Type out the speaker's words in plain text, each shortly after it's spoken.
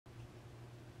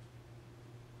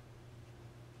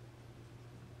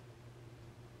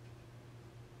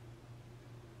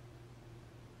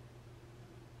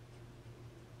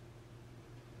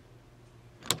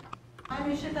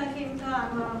I'm Ishita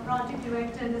Kinka. I'm a project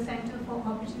director in the Center for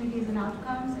Opportunities and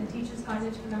Outcomes at Teachers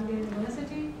College, Columbia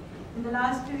University. In the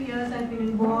last 2 years, I've been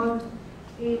involved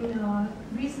in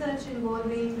research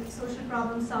involving social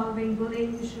problem solving,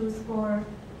 bullying issues for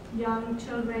young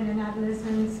children and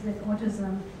adolescents with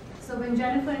autism. So when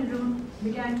Jennifer and Ruth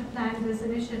began to plan this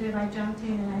initiative, I jumped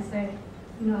in and I said,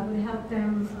 I would help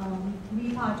them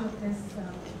be part of this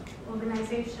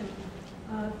organization.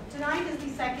 Tonight is the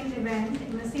second event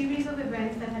in a series of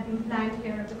events that have been planned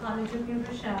here at the College of New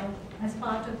Rochelle as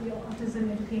part of the Autism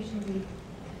Education Week.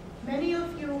 Many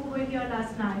of you who were here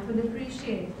last night will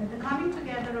appreciate that the coming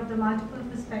together of the multiple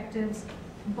perspectives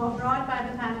brought by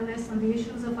the panelists on the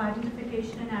issues of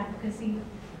identification and advocacy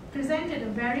presented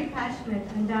a very passionate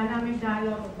and dynamic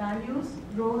dialogue of values,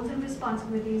 roles, and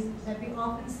responsibilities that we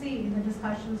often see in the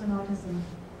discussions on autism.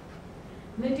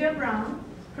 Lydia Brown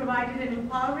provided an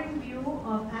empowering view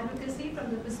of advocacy from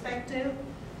the perspective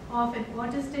of an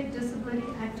autistic disability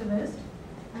activist,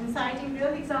 and citing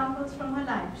real examples from her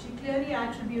life, she clearly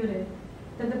attributed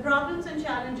that the problems and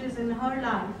challenges in her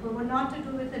life were not to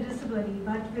do with her disability,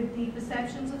 but with the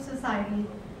perceptions of society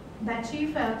that she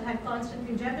felt had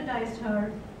constantly jeopardized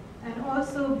her, and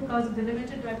also because of the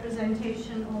limited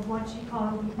representation of what she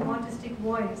called the autistic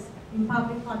voice in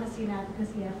public policy and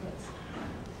advocacy efforts.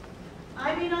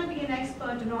 I may not be an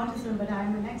expert in autism, but I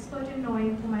am an expert in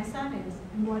knowing who my son is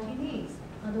and what he needs,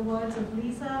 are the words of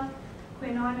Lisa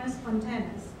Quinones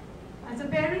Fontanes. As a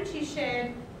parent, she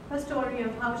shared her story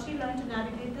of how she learned to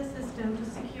navigate the system to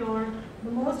secure the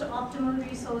most optimal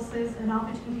resources and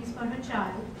opportunities for her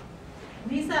child.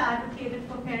 Lisa advocated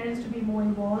for parents to be more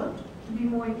involved, to be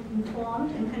more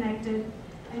informed and connected,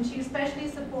 and she especially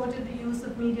supported the use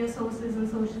of media sources and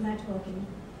social networking.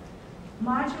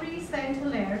 Marjorie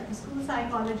Saint-Hilaire, a school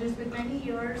psychologist with many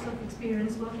years of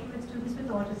experience working with students with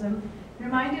autism,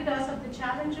 reminded us of the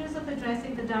challenges of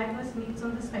addressing the diverse needs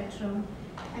on the spectrum,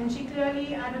 and she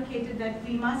clearly advocated that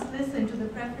we must listen to the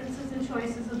preferences and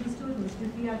choices of the students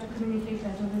if we are to communicate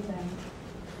better with them.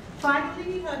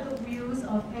 Finally, we heard the views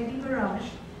of Eddie Barash,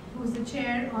 who is the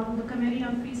chair on the Committee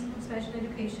on Free School Special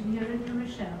Education here in New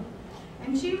Rochelle,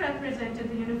 and she represented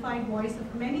the unified voice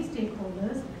of many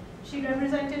stakeholders. She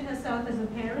represented herself as a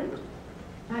parent,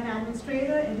 an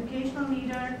administrator, educational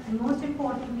leader, and most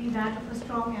importantly, that of a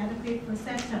strong advocate for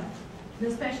SEPTA, the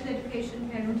Special Education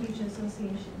Parent-Teacher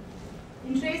Association.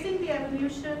 In tracing the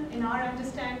evolution in our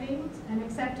understandings and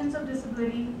acceptance of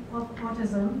disability of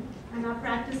autism and our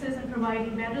practices in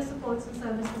providing better supports and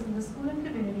services in the school and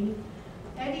community,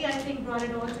 Eddie, I think, brought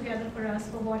it all together for us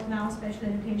for what now special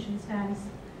education stands.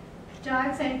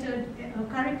 Child-centered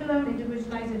curriculum,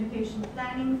 individualized education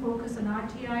planning, focus on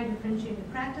RTI,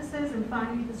 differentiated practices, and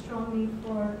finally the strong need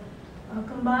for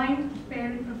combined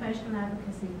parent professional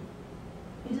advocacy.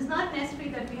 It is not necessary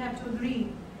that we have to agree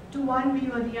to one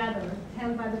view or the other,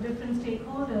 held by the different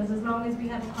stakeholders, as long as we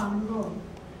have a common goal.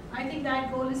 I think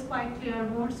that goal is quite clear,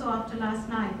 more so after last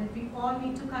night, that we all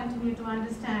need to continue to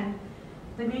understand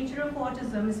the nature of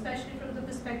autism, especially from the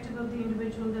perspective of the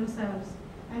individual themselves,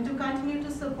 and to continue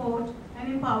to support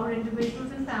and empower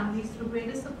individuals and families through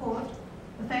greater support,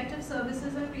 effective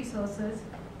services and resources,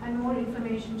 and more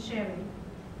information sharing.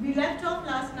 We left off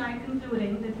last night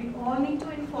concluding that we all need to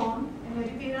inform and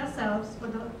educate ourselves for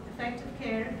the effective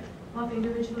care of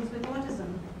individuals with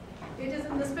autism. It is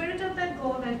in the spirit of that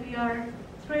goal that we are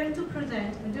thrilled to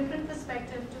present a different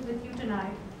perspective with you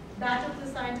tonight, that of the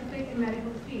scientific and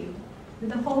medical field,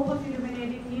 with the hope of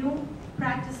illuminating new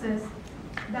practices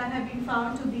that have been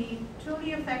found to be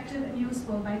truly effective and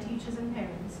useful by teachers and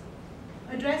parents.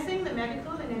 Addressing the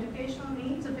medical and educational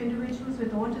needs of individuals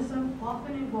with autism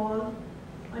often involve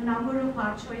a number of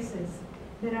hard choices.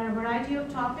 There are a variety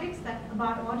of topics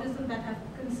about autism that have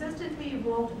consistently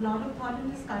evoked a lot of thought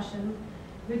and discussion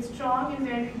with strong and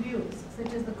varied views,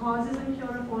 such as the causes and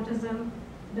cure of autism,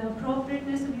 the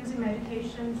appropriateness of using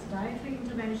medications, dietary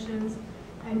interventions,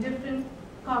 and different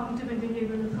cognitive and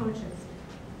behavioral approaches.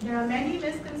 There are many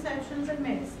misconceptions and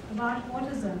myths about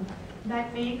autism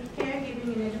that make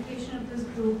caregiving and education of this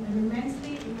group an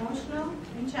immensely emotional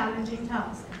and challenging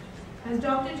task. As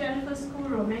Dr. Jennifer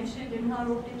Scuro mentioned in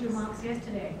her opening remarks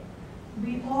yesterday,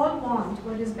 we all want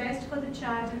what is best for the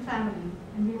child and family,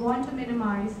 and we want to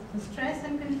minimize the stress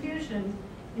and confusion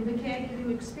in the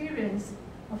caregiving experience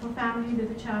of a family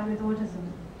with a child with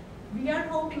autism. We are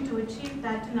hoping to achieve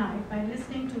that tonight by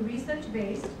listening to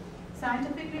research-based,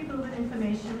 scientifically proven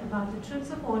information about the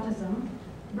truths of autism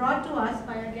brought to us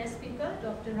by our guest speaker,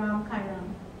 Dr. Ram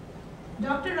Kairam.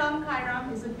 Dr. Ram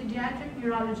Kairam is a pediatric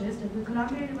neurologist at the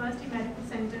Columbia University Medical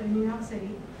Center in New York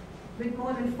City with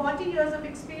more than 40 years of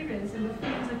experience in the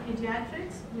fields of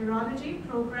pediatrics, neurology,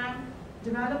 program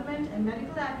Development and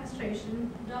Medical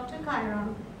Administration, Dr.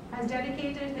 Kairam has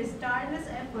dedicated his tireless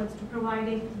efforts to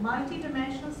providing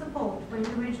multi-dimensional support for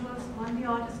individuals on the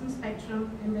autism spectrum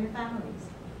and their families.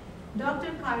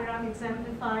 Dr. Kairam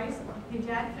exemplifies a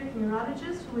pediatric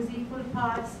neurologist who is equal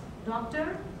parts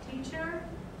doctor, teacher,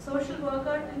 social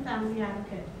worker, and family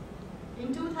advocate.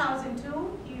 In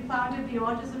 2002, he founded the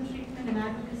Autism Treatment and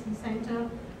Advocacy Center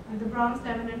at the Bronx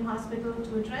Lebanon Hospital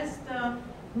to address the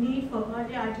need for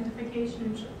early identification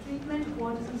and treatment of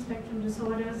autism spectrum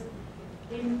disorders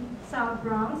in South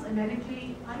Bronx, a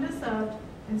medically underserved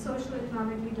and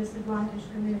socio-economically disadvantaged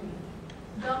community.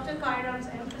 Dr. Kairam's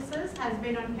emphasis has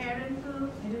been on parental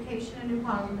education and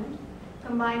empowerment,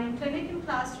 combining clinic and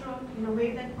classroom in a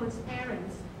way that puts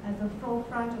parents at the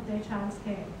forefront of their child's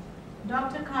care.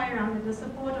 Dr. Kairam, with the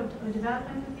support of a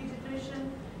developmental pediatrician,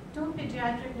 2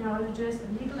 pediatric neurologists, a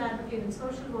legal advocate, and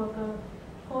social worker,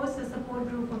 hosts a support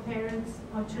group for parents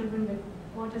or children with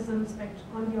autism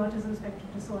on the autism spectrum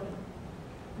disorder.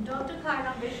 Dr.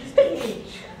 Kairam wishes to aid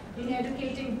in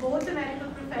educating both the medical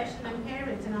profession and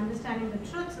parents in understanding the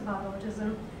truths about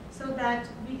autism so that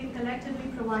we can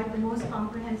collectively provide the most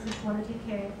comprehensive quality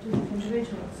care to these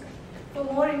individuals. For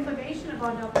more information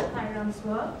about Dr. Kairam's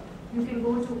work, you can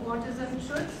go to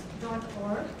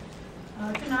autismtruths.org.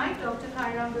 Tonight, Dr.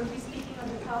 Kairam will be speaking on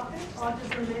the topic,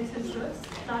 Autism Myths and Truths,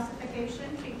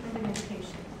 Classification, Treatment, and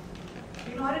Education.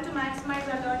 In order to maximize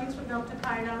our learnings from Dr.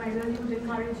 Kairam, I really would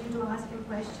encourage you to ask him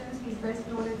questions. He's best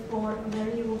noted for a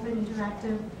very open,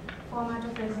 interactive format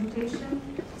of presentation.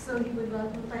 So he would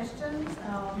welcome questions,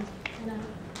 and I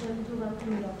really do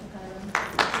welcome you, Dr. Kairam.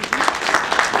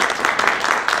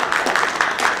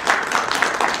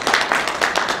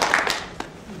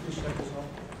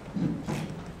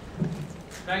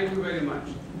 Thank you very much.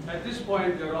 At this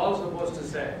point, you're all supposed to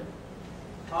say,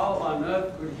 how on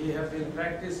earth could he have been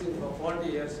practicing for 40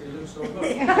 years? He looks so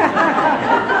good.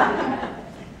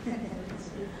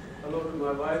 Hello to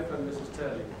my wife and Mrs.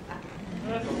 Telly.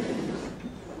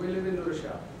 We live in New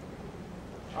Rochelle.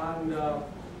 And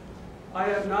I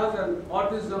am not an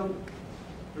autism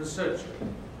researcher.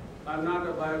 I'm not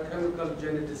a biochemical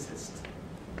geneticist.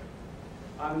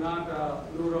 I'm not a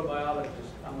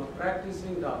neurobiologist. I'm a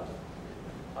practicing doctor,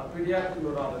 a pediatric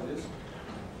neurologist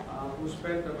who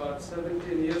spent about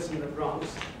 17 years in the Bronx,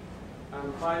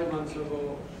 and 5 months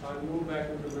ago I moved back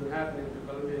into Manhattan into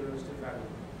Columbia University faculty.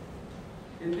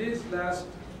 In these last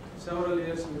several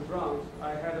years in the Bronx,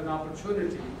 I had an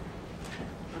opportunity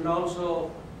and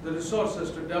also the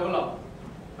resources to develop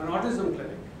an autism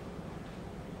clinic.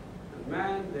 And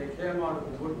man, they came out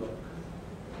of the woodwork.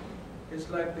 It's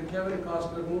like the Kevin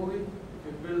Costner movie, if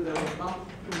you build, they will come,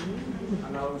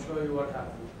 and I will show you what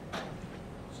happened.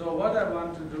 So what I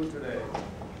want to do today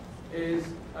is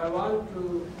I want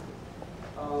to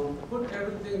put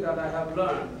everything that I have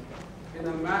learned in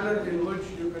a manner in which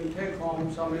you can take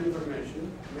home some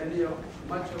information,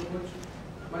 much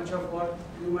of what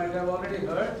you might have already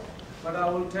heard, but I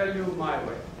will tell you my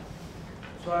way.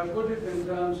 So I put it in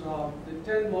terms of the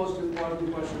 10 most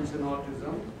important questions in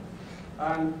autism,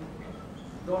 and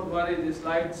don't worry, these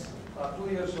slides are 2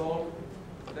 years old,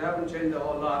 they haven't changed a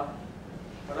whole lot,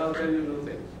 but I'll tell you new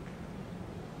things.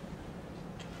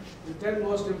 The 10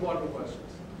 most important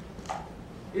questions.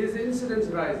 Is incidence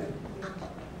rising?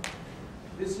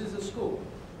 This is a school,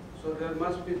 so there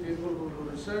must be people who do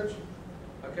research,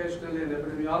 occasionally an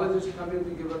epidemiologist coming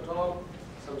to give a talk,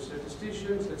 some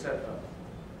statisticians, etc.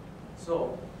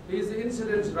 So, is the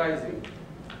incidence rising?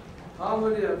 How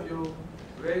many of you,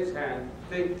 raise hand,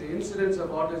 think the incidence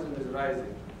of autism is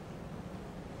rising?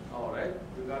 All right,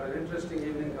 we've got an interesting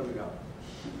evening coming up.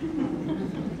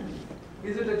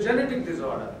 Is it a genetic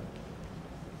disorder?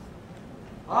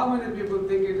 How many people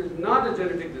think it is not a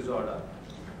genetic disorder?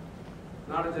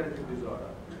 Not a genetic disorder.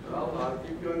 Well, I'll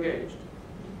keep you engaged.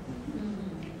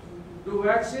 Do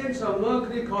vaccines or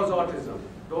mercury cause autism?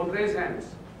 Don't raise hands.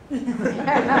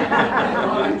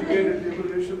 All educated people,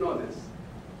 you should know this.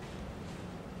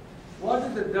 What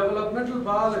is the developmental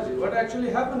biology? What actually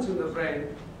happens in the brain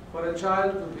for a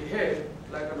child to behave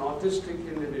like an autistic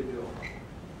individual?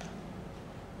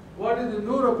 What is the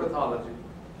neuropathology?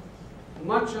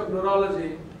 Much of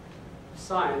neurology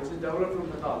science is developed from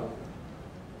pathology.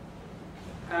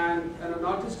 And when an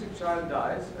autistic child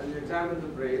dies and you examine the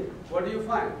brain, what do you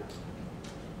find?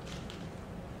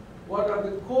 What are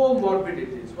the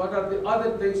comorbidities? What are the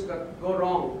other things that go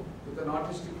wrong with an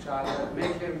autistic child that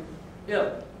make him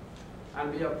ill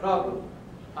and be a problem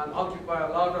and occupy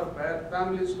a lot of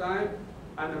family's time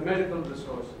and the medical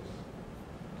resources?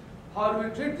 How do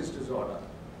we treat this disorder?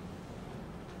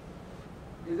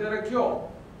 Is there a cure?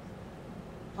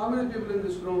 How many people in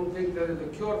this room think there is a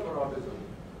cure for autism?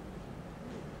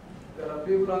 There are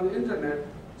people on the internet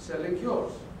selling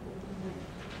cures.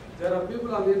 There are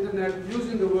people on the internet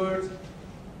using the words,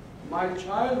 my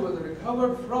child was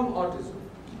recovered from autism.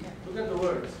 Look at the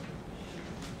words.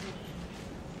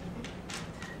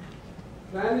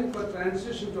 Planning for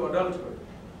transition to adulthood.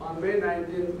 On May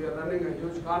 19th, we are running a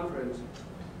huge conference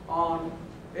on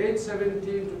age 17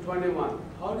 to 21.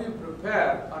 How do you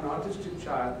prepare an autistic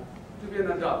child to be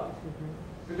an adult?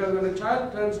 Because when a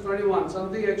child turns 21,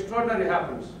 something extraordinary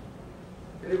happens.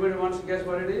 Anybody wants to guess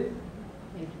what it is?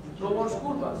 No more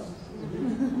school bus.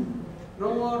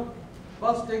 No more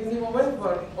bus taking him away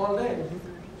for all day.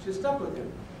 She's stuck with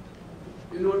him.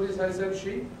 You notice I said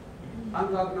she?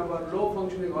 I'm talking about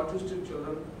low-functioning autistic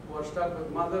children who are stuck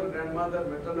with mother, grandmother,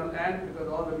 maternal aunt because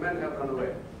all the men have run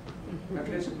away. At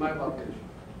least in my population.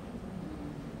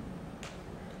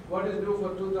 What is new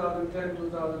for 2010,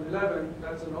 2011?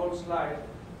 That's an old slide.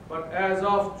 But as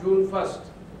of June 1st,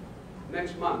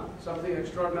 next month, something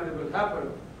extraordinary will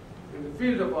happen in the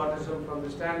field of autism from the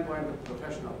standpoint of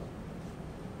professionals.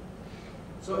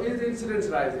 So is the incidence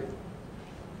rising?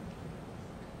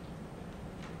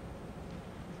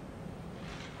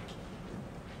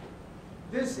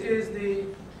 This is the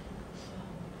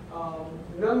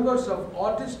numbers of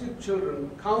autistic children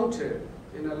counted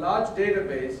in a large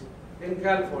database in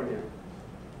California.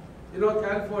 You know,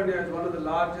 California is one of the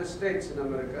largest states in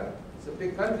America. It's a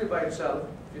big country by itself.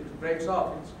 If it breaks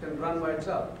off, it can run by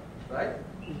itself, right?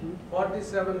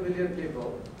 47 million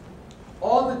people.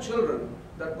 All the children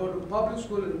that go to public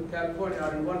school in California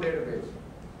are in one database.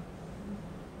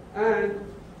 And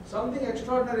something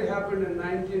extraordinary happened in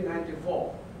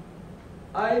 1994.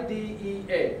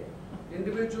 IDEA,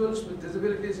 Individuals with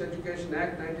Disabilities Education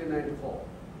Act 1994.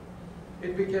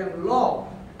 It became law.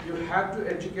 You have to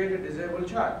educate a disabled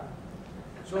child.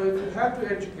 So if you have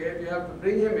to educate, you have to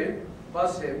bring him in,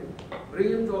 bus him,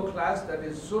 bring him to a class that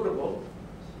is suitable,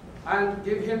 and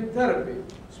give him therapy,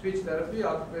 speech therapy,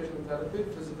 occupational therapy,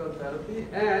 physical therapy,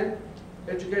 and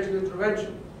educational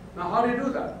intervention. Now how do you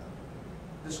do that?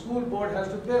 The school board has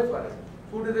to pay for it.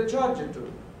 Who do they charge it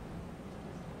to?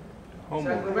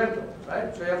 Sacramento,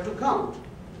 right? So you have to count.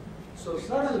 So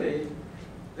suddenly,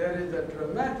 there is a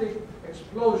dramatic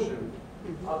explosion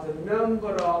of the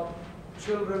number of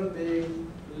children being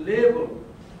labeled,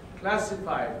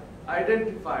 classified,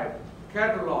 identified,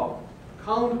 cataloged,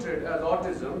 counted as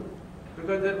autism,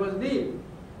 because there was need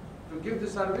to give the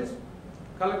service,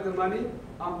 collect the money,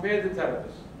 and pay the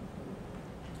therapist.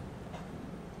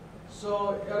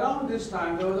 So around this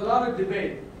time, there was a lot of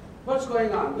debate. What's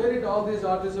going on? Where did all these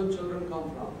autism children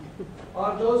come from?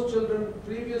 Are those children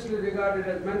previously regarded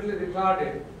as mentally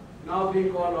retarded now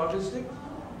being called autistic?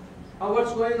 And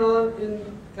what's going on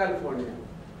in California?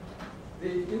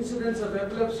 The incidence of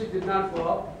epilepsy did not go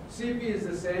up. CP is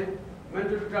the same.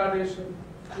 Mental retardation,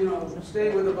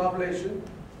 staying with the population,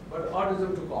 but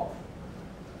autism took off.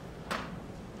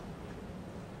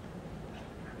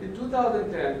 In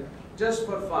 2010, just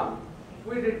for fun,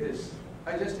 we did this.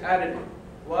 I just added it.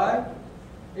 Why?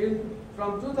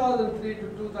 From 2003 to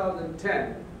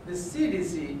 2010, the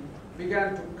CDC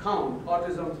began to count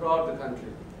autism throughout the country.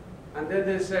 And then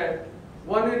they said,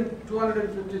 1 in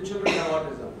 250 children have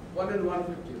autism, 1 in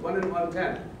 150, 1 in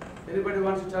 110. Anybody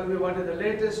wants to tell me what is the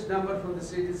latest number from the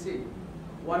CDC?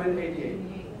 1 in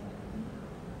 88.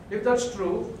 If that's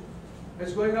true,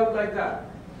 it's going up like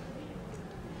that.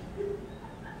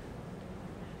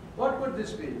 What could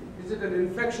this be? Is it an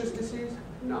infectious disease?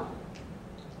 No.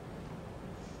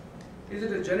 Is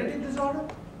it a genetic disorder?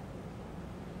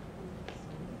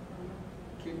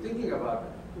 Keep thinking about it.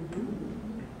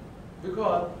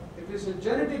 Because if it's a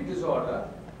genetic disorder,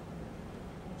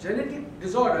 genetic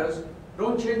disorders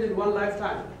don't change in one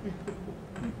lifetime.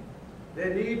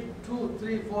 They need 2,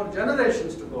 3, 4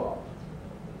 generations to go up.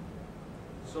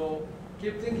 So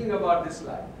keep thinking about this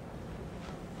slide.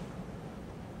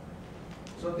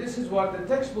 So this is what the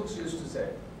textbooks used to say,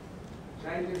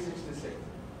 1966.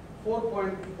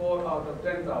 4.4 out of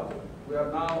 10,000. We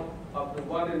are now up to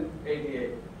 1 in 88.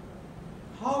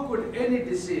 How could any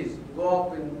disease go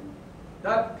up in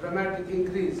that dramatic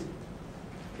increase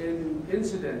in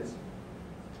incidence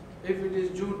if it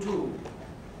is due to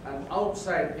an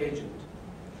outside agent?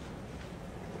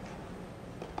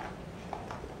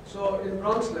 So in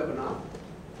Bronx, Lebanon,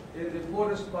 in the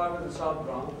poorest part of the South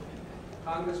Bronx,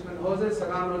 Congressman Jose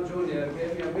Serrano Jr.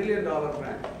 gave me $1 million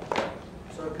grant.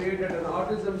 So I created an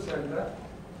autism center,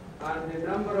 and the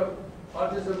number of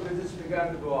autism visits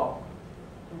began to go up.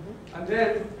 And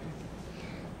then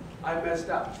I messed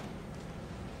up.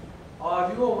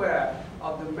 Are you aware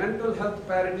of the mental health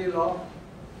parity law?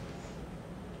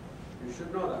 You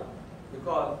should know that.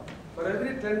 Because for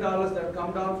every $10 that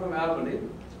come down from Albany,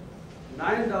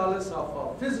 $9 are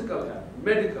for physical health,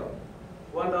 medical,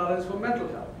 $1 is for mental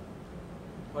health.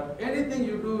 But anything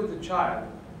you do with a child,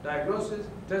 diagnosis,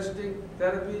 testing,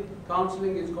 therapy,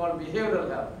 counseling, is called behavioral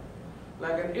health.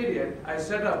 Like an idiot, I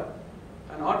set up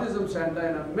an autism center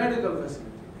in a medical facility.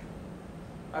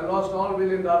 I lost all $1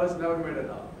 million, never made a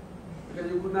dollar.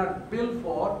 Because you could not bill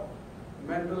for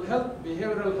mental health,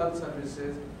 behavioral health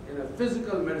services in a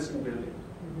physical medicine building.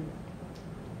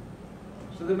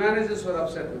 So the managers were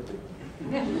upset with me.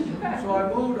 So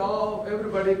I moved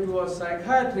everybody to a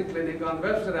psychiatry clinic on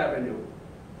Webster Avenue.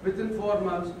 Within 4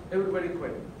 months, everybody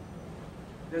quit.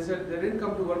 They said they didn't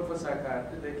come to work for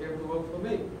psychiatry, they came to work for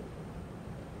me.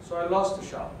 So I lost the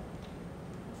shop.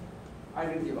 I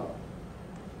didn't give up.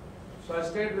 So I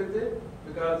stayed with it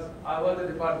because I was the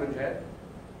department head.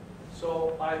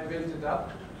 So I built it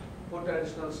up, put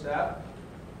additional staff,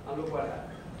 and look what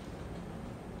happened.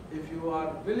 If you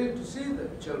are willing to see the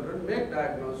children, make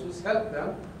diagnosis, help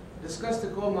them, discuss the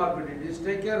comorbidities,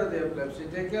 take care of the epilepsy,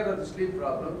 take care of the sleep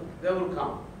problem, they will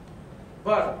come.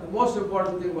 But the most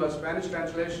important thing was Spanish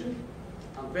translation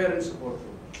and parent support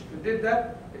group. If you did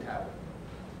that, it happened.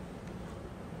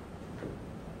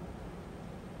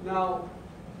 Now,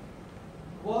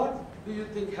 what do you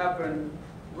think happened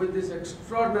with this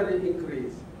extraordinary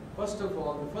increase? First of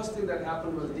all, the first thing that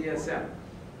happened was DSM,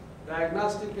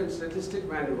 Diagnostic and Statistic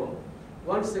Manual.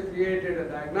 Once they created a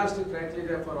diagnostic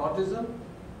criteria for autism,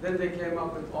 then they came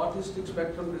up with autistic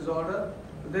spectrum disorder,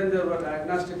 then there were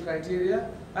diagnostic criteria,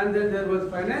 and then there was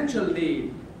financial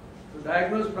need to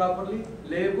diagnose properly,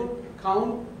 label,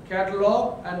 count,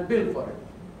 catalog, and bill for it.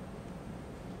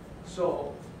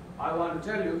 So, I want to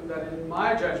tell you that in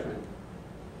my judgment,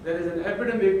 there is an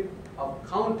epidemic of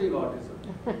counting autism,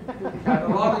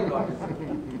 cataloging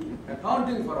autism,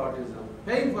 accounting for autism,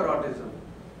 paying for autism,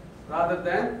 rather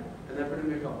than an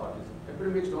epidemic of autism.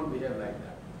 Epidemics don't behave like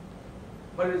that.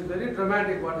 But it's very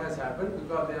dramatic what has happened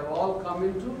because they have all come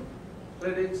into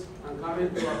clinics and come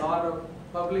into a lot of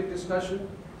public discussion.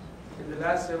 In the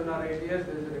last 7 or 8 years,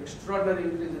 there is an extraordinary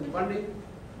increase in funding,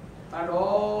 and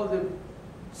all the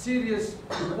serious,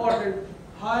 important,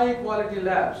 high-quality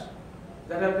labs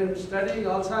that have been studying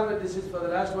Alzheimer's disease for the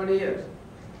last 20 years,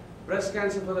 breast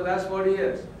cancer for the last 40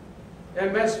 years,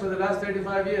 MS for the last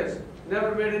 35 years,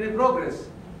 never made any progress.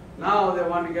 Now they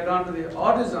want to get onto the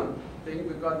autism thing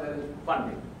because there is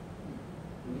funding.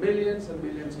 Millions and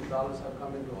millions of dollars have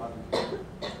come into autism.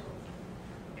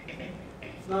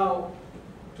 Now,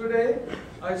 today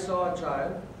I saw a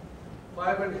child,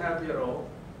 5.5-year-old,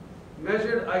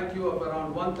 measured IQ of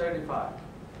around 135.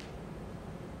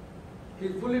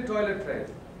 He's fully toilet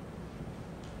trained.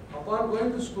 Upon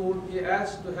going to school, he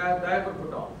asked to have diaper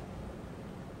put on.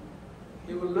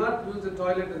 He will not use the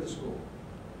toilet in the school.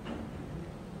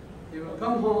 He will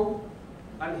come home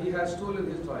and he has stool in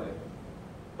his toilet.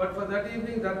 But for that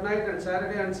evening, that night, and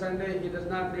Saturday and Sunday, he does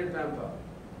not need pamper.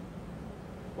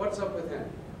 What's up with him?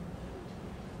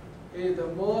 He is the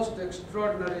most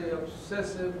extraordinary,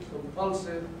 obsessive,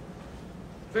 compulsive,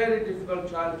 very difficult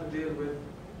child to deal with,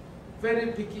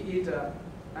 very picky eater,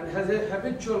 and has a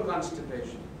habitual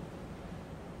constipation.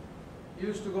 He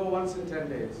used to go once in 10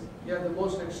 days. He had the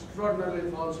most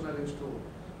extraordinarily foul-smelling stool.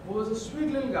 He was a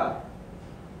sweet little guy.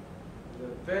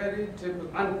 Very typical,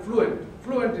 and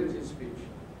fluent in his speech.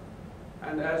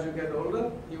 And as you get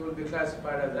older, he will be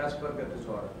classified as Asperger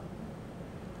disorder.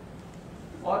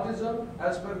 Autism,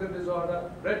 Asperger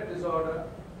disorder, Rett disorder,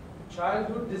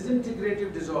 childhood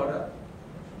disintegrative disorder,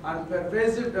 and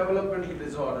pervasive developmental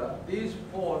disorder, these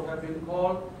 4 have been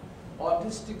called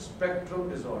autistic spectrum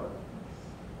disorder.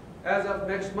 As of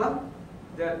next month,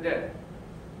 they are dead,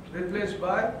 replaced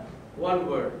by one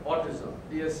word, autism,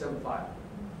 DSM-5.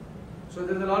 So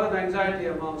there's a lot of anxiety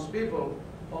amongst people,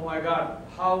 oh my God,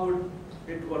 how would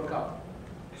it work out?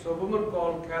 So a woman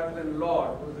called Kathleen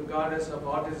Lord, who is the goddess of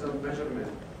autism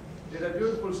measurement, did a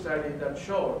beautiful study that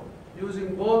showed,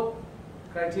 using both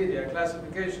criteria,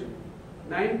 classification,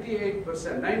 98%,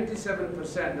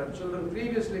 97% of children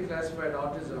previously classified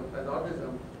autism as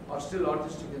autism are still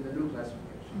autistic in the new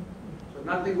classification. So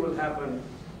nothing will happen,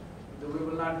 we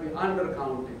will not be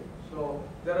undercounting. So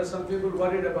there are some people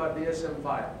worried about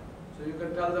DSM-5. So you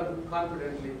can tell them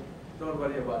confidently, don't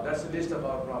worry about it. That's the least of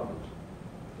our problems.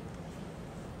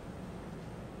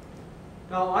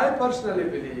 Now, I personally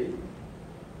believe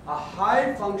a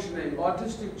high-functioning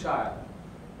autistic child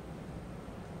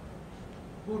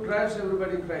who drives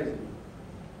everybody crazy,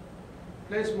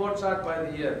 plays Mozart by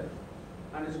the ear,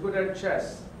 and is good at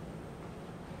chess,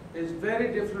 is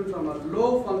very different from a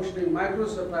low-functioning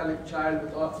microcephalic child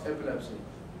with epilepsy.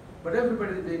 but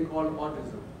everybody is being called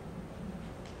autism.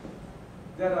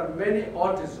 There are many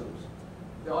autisms.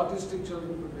 The autistic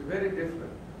children could be very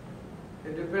different.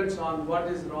 It depends on what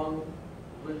is wrong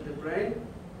with the brain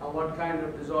and what kind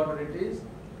of disorder it is.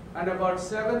 And about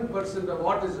 7% of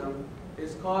autism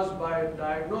is caused by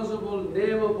diagnosable,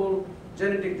 nameable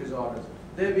genetic disorders.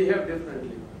 They behave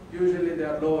differently. Usually they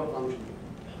are lower functioning.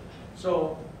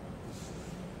 So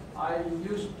I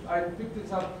picked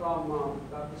this up from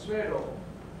Dr. Swedo.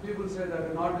 People say that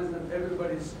in autism,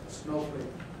 everybody's snowflake.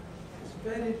 It's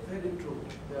very, very true.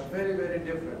 They are very, very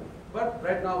different. But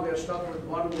right now we are stuck with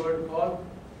one word called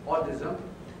autism.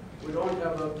 We don't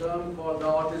have a term called the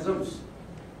autisms.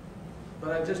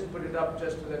 But I just put it up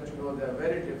just to let you know they are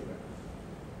very different.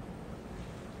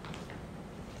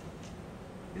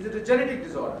 Is it a genetic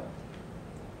disorder?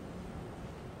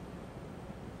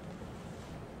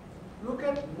 Look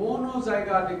at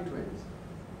monozygotic twins.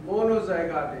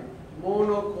 Monozygotic,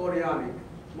 monochorionic,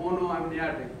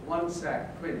 monoamniotic, one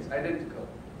sac, twins, identical.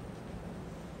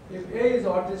 If A is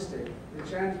autistic, the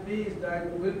chance B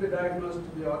will be diagnosed to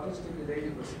be autistic is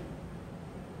 80%.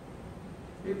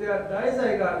 If they are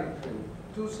dizygotic twins,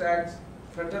 two sacs,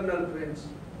 fraternal twins,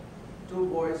 two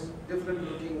boys, different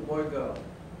looking boy-girl,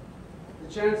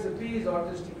 the chance that B is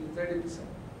autistic is 30%.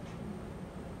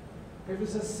 If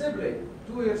it's a sibling,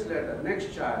 2 years later,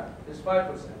 next child is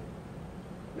 5%.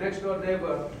 Next door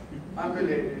neighbor,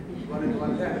 unrelated, 1 in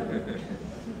 110.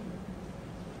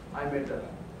 I met her.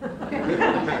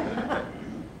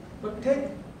 But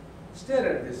stare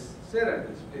at this,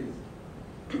 please.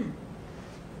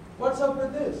 What's up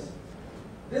with this?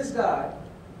 This guy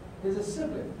is a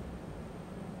sibling.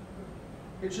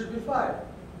 It should be 5,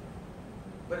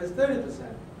 but it's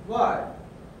 30%. Why?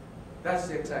 That's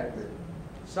the excitement.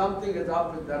 Something is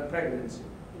up with that pregnancy.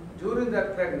 During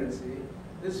that pregnancy,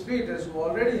 this fetus who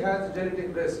already has a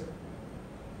genetic risk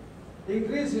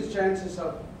increases his chances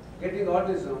of getting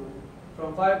autism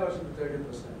from 5% to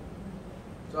 30%.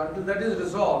 So until that is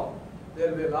resolved, there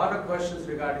will be a lot of questions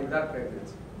regarding that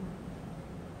pregnancy.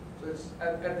 So it's,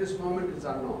 at this moment it's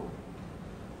unknown.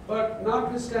 But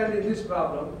notwithstanding this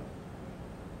problem,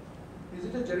 is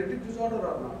it a genetic disorder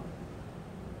or not?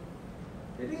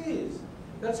 It is.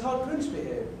 That's how twins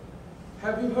behave.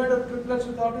 Have you heard of triplets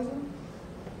with autism?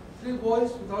 3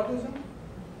 boys with autism?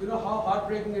 You know how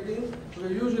heartbreaking it is?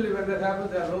 Because usually when that happens,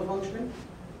 they are low functioning.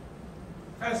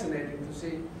 Fascinating to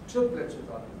see triplets with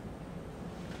autism.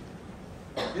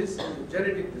 This is a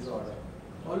genetic disorder.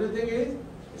 Only thing is,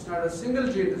 it's not a single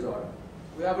gene disorder.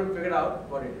 We haven't figured out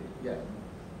what it is yet.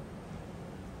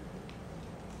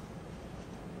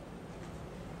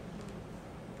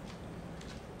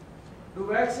 Do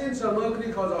vaccines or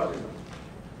mercury cause autism?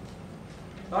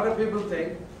 A lot of people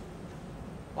think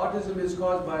autism is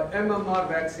caused by MMR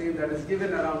vaccine that is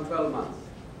given around 12 months.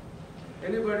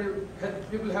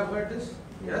 People have heard this?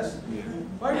 Yes?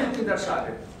 Why do you think that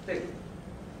started? Think.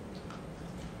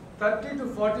 30 to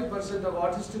 40% of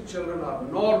autistic children are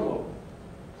normal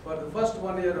for the first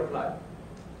 1 year of life.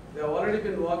 They have already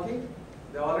been walking,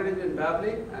 they have already been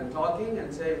babbling and talking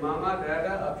and saying mama,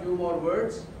 dada, a few more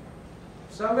words.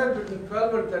 Somewhere between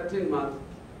 12 and 13 months,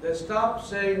 they stop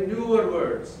saying newer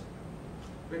words.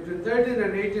 Between 13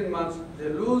 and 18 months, they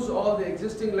lose all the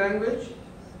existing language,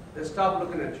 they stop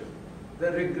looking at you.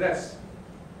 They regress.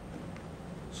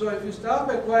 So if you stop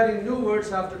acquiring new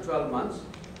words after 12 months,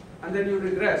 and then you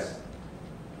regress,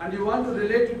 and you want to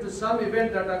relate it to some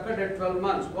event that occurred at 12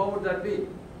 months, what would that be?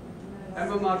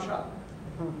 MMR shock.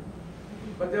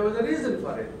 But there was a reason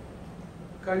for it.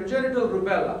 Congenital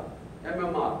rubella,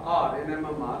 MMR, R in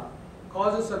MMR,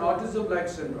 causes an autism-like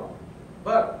syndrome.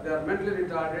 But they are mentally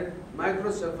retarded,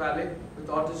 microcephalic with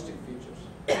autistic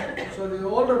features. So the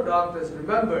older doctors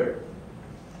remembered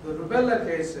the rubella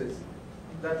cases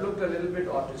that looked a little bit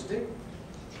autistic,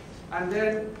 and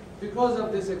then because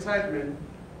of this excitement,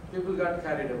 people got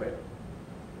carried away.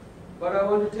 But I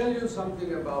want to tell you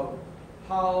something about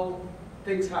how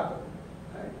things happen.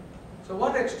 Right? So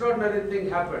what extraordinary thing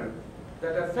happened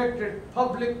that affected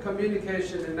public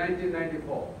communication in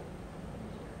 1994?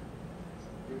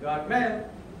 You got mail.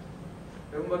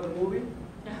 Remember the movie?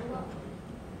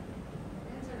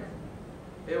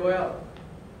 AOL.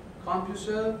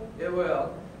 CompuServe, AOL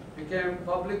became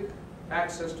public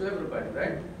access to everybody,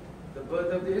 right? The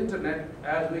birth of the internet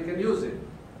as we can use it.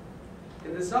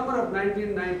 In the summer of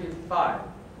 1995,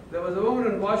 there was a woman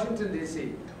in Washington,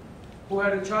 D.C. who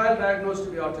had a child diagnosed to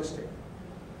be autistic.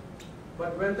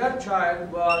 But when that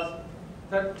child was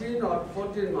 13 or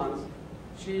 14 months,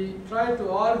 she tried to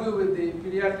argue with the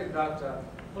pediatric doctor,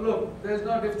 oh, look, there's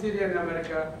no diphtheria in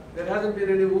America, there hasn't been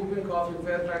any whooping cough in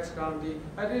Fairfax County,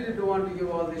 I really don't want to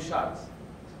give all these shots.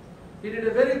 He did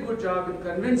a very good job in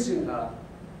convincing her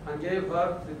and gave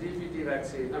her the DPT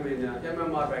vaccine,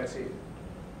 MMR vaccine.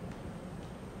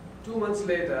 2 months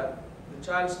later, the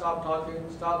child stopped talking,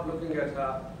 stopped looking at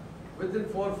her. Within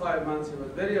 4 or 5 months, he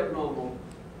was very abnormal.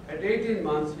 At 18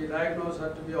 months, he diagnosed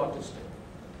her to be autistic.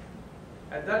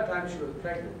 At that time, she was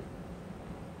pregnant.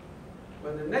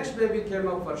 When the next baby came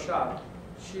up for shot,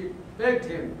 she begged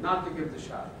him not to give the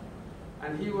shot.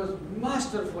 And he was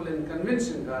masterful in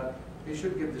convincing her he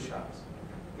should give the shots.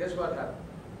 Guess what happened?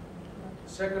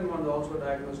 The second one was also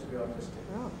diagnosed to be autistic.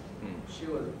 Oh. She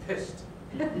was pissed.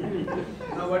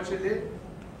 Know what she did?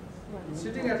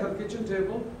 Sitting at her kitchen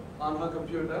table on her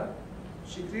computer,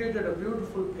 she created a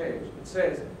beautiful page. It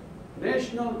says,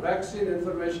 National Vaccine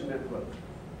Information Network.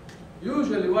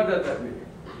 Usually, what does that mean?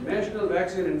 National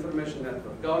Vaccine Information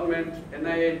Network, government,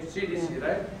 NIH, CDC,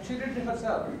 right? She did it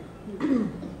herself.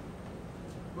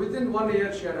 Within 1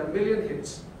 year, she had 1 million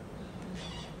hits.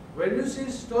 When you see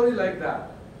a story like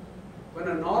that, when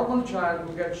a normal child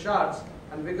who gets shots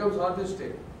and becomes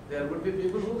autistic, there would be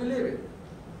people who believe it.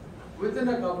 Within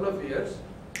a couple of years,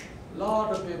 a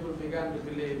lot of people began to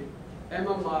believe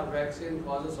MMR vaccine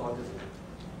causes autism.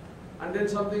 And then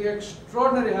something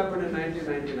extraordinary happened in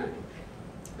 1999.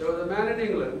 There was a man in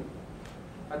England,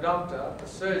 a doctor, a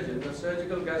surgeon, a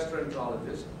surgical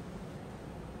gastroenterologist,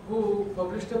 who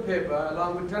published a paper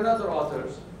along with 10 other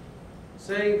authors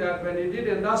saying that when he did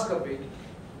endoscopy,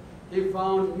 he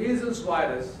found measles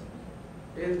virus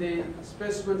in the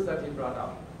specimens that he brought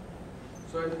out.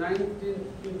 So in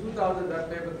 2000, that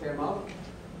paper came out.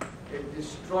 It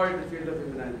destroyed the field of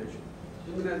immunization.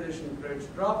 Immunization rates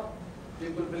dropped.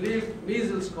 People believed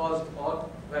measles caused all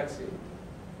vaccine.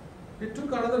 It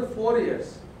took another 4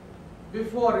 years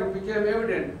before it became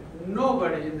evident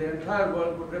nobody in the entire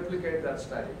world could replicate that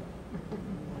study.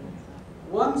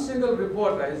 One single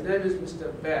reporter, his name is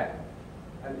Mr. Baird,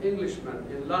 an Englishman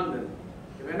in London,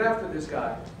 he went after this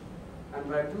guy, and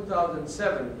by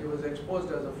 2007 he was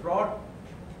exposed as a fraud.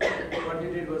 What he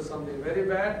did was something very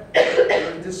bad.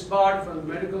 He was disbarred from the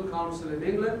medical council in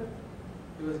England.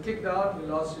 He was kicked out, he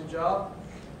lost his job,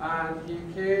 and he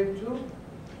came to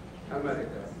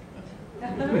America.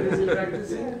 Where is he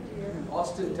practicing?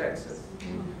 Austin, Texas.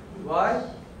 Why?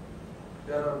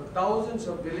 There are thousands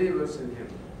of believers in him.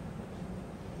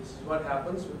 This is what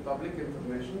happens with public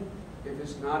information if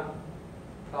it's not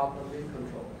properly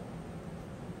controlled.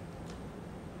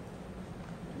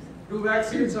 Do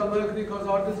vaccines or mercury cause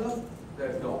autism? They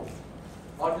don't.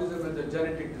 Autism is a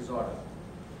genetic disorder.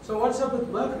 So what's up with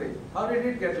mercury? How did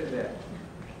it get in there?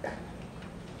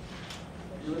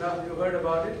 You heard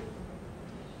about it?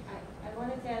 I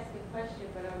wanted to ask a question,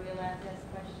 but are we allowed to ask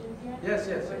questions yet? Yes,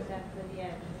 yes. Or is that for the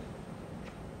end?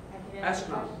 I can Ask a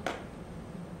now. question.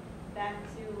 Back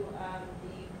to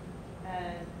the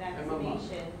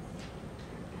vaccinations.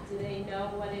 Do they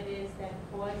know what it is that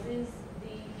causes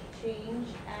the change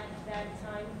at that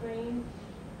time frame?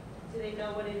 Do they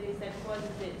know what it is that causes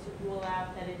it to rule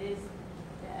out that it is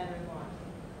the MMR?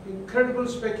 Incredible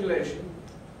speculation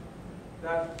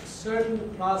that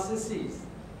certain processes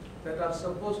that are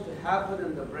supposed to happen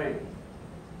in the brain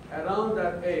around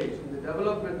that age, in the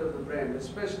development of the brain,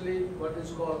 especially what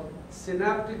is called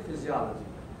synaptic physiology,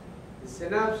 the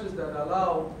synapses that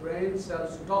allow brain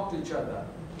cells to talk to each other,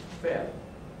 fail.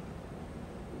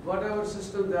 Whatever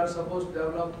system they are supposed to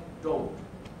develop, don't.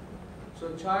 So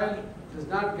a child does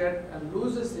not get and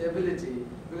loses the ability,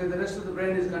 because the rest of the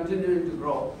brain is continuing to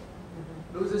grow,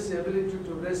 loses the ability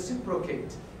to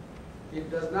reciprocate. It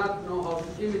does not know how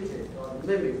to imitate or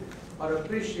mimic or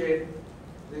appreciate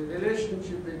the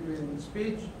relationship between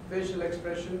speech, facial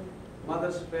expression,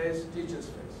 mother's face, teacher's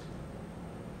face.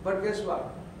 But guess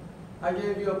what? I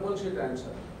gave you a bullshit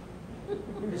answer.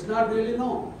 It's not really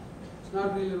known. It's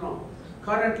not really known.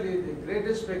 Currently, the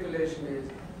greatest speculation is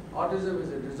autism is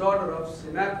a disorder of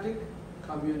synaptic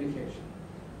communication.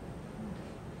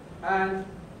 And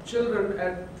children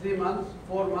at 3 months,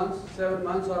 4 months, 7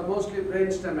 months are mostly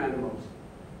brainstem animals.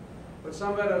 But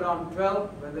somewhere around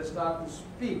 12, when they start to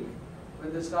speak,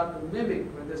 when they start to mimic,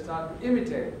 when they start to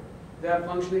imitate, they are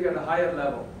functioning at a higher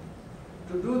level.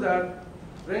 To do that,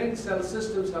 brain cell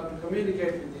systems have to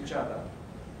communicate with each other.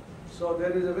 So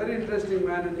there is a very interesting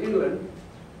man in England,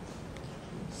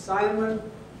 Simon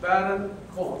Baron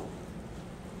Cohen.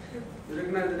 You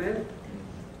recognize the name?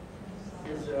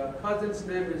 His cousin's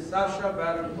name is Sacha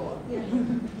Baron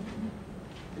Cohen.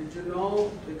 Did you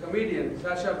know the comedian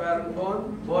Sacha Baron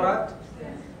Cohen, Borat?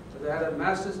 So they had a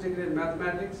master's degree in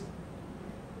mathematics.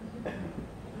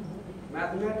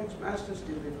 Mathematics master's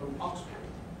degree from Oxford.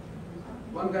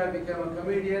 One guy became a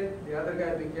comedian, the other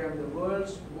guy became the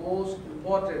world's most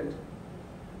important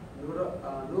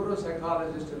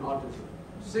neuropsychologist in autism.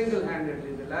 Single-handedly,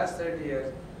 in the last 30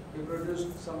 years, he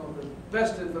produced some of the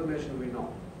best information we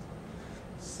know.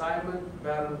 Simon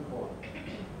Baron-Cohen.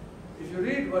 If you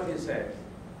read what he says,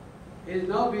 he is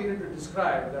now beginning to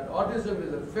describe that autism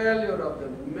is a failure of the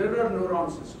mirror neuron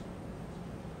system.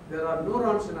 There are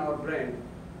neurons in our brain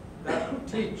that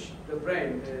teach the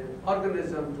brain, the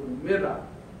organism, to mirror,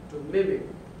 to mimic,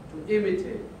 to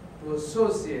imitate, to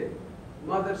associate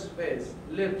mother's face,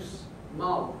 lips,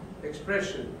 mouth,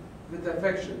 expression, with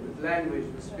affection, with language,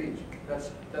 with speech.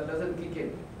 That doesn't kick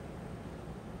in.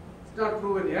 It's not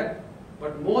proven yet,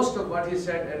 but most of what he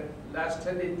said in last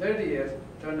 30 years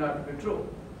turned out to be true.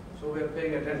 So we're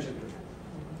paying attention to it.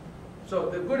 So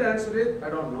the good answer is, I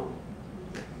don't know.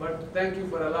 But thank you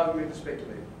for allowing me to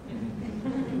speculate.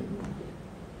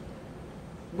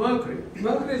 Mercury.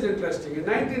 Mercury is interesting. In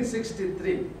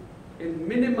 1963, in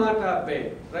Minamata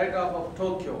Bay, right off of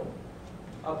Tokyo,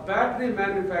 a battery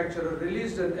manufacturer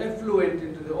released an effluent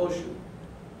into the ocean.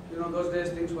 You know, those days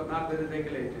things were not very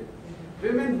regulated.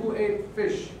 Women who ate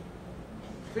fish,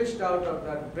 fished out of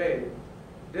that bay,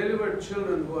 delivered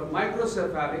children who were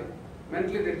microcephalic,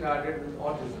 mentally retarded with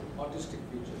autism, autistic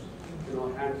features. You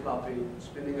know, hand flopping,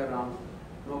 spinning around,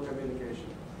 no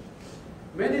communication.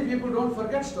 Many people don't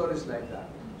forget stories like that.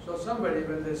 So somebody,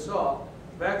 when they saw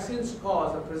vaccines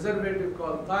cause a preservative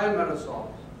called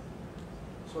thimerosal,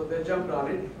 so they jumped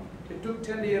on it. It took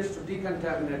 10 years to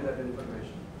decontaminate that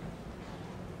information.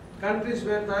 Countries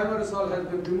where thimerosal has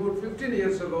been removed 15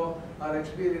 years ago are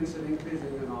experiencing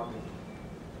increasing in autism.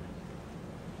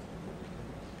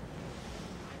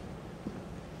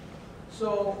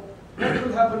 So what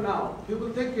will happen now? People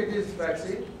think it is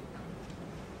vaccine.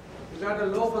 You got a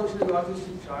low functioning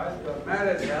autistic child, you are mad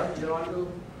at hell, you want to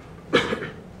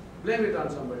blame it on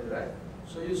somebody, right?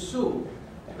 So you sue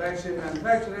vaccine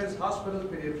manufacturers, hospitals,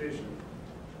 pediatricians.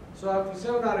 So after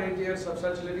 7 or 8 years of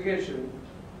such litigation,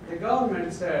 the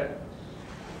government said,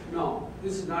 no,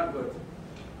 this is not good.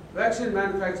 Vaccine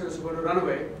manufacturers are going to run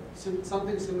away.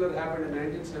 Something similar happened in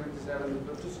 1977 with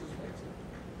the vaccine.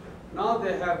 Now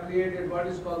they have created what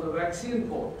is called the vaccine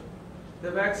court.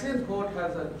 The vaccine court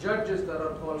has judges that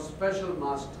are called special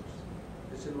masters.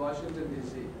 It's in Washington,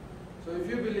 D.C. So if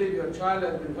you believe your child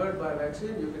has been hurt by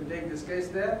vaccine, you can take this case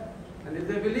there. And if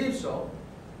they believe so,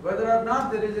 whether or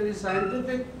not there is any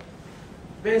scientific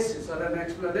basis or an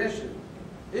explanation,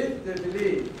 if they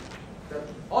believe that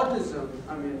autism,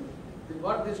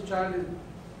 what this child is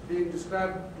being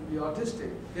described to be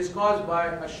autistic, is caused by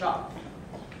a shock,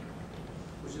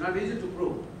 which is not easy to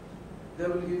prove, they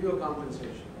will give you a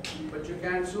compensation. But you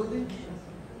can't sue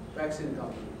the vaccine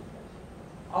company.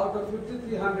 Out of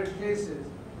 5,300 cases,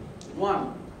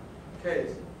 one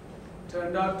case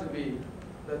turned out to be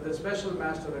that the special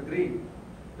master agreed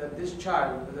that this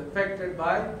child was affected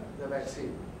by the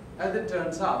vaccine. As it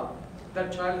turns out,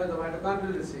 that child has a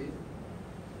mitochondrial disease.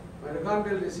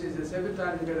 Mitochondrial disease is every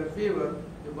time you get a fever,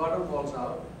 your bottom falls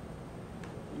out.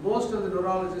 Most of the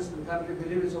neurologists in the country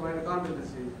believe it's a mitochondrial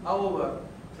disease. However,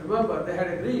 remember, they had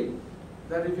agreed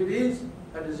that if it is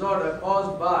a disorder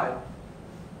caused by,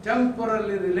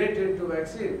 temporarily related to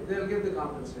vaccine, they'll give the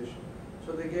compensation.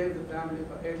 So they gave the family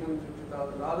for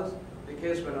 $850,000. The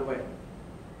case went away.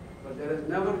 But there has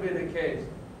never been a case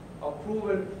of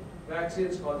proven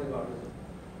vaccines causing autism.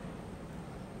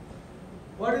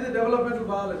 What is the developmental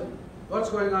biology? What's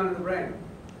going on in the brain?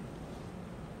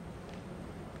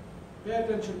 Pay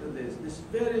attention to this. This is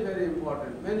very, very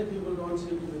important. Many people don't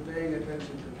seem to be paying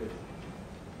attention to this.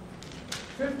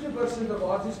 50% of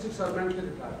autistics are mentally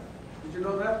retarded. Did you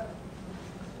know that?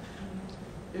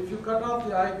 If you cut off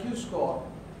the IQ score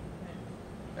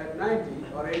at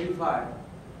 90 or 85,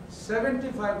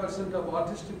 75% of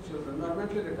autistic children are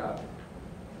mentally retarded.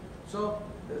 So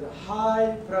there's a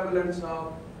high prevalence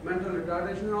of mental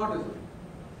retardation and autism.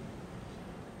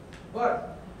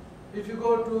 But if you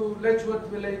go to Letchworth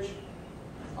Village,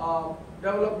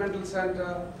 developmental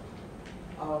center,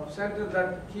 center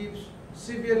that keeps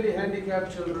severely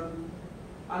handicapped children,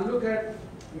 and look at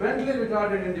mentally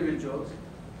retarded individuals,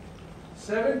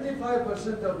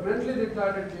 75% of mentally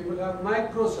retarded people have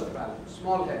microcephaly,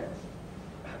 small head.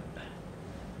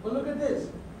 But look at this,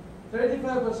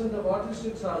 35% of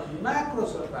autistics are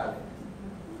macrocephalic.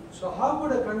 So how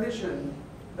would a condition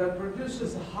that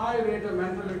produces a high rate of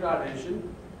mental retardation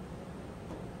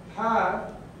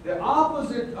have the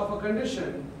opposite of a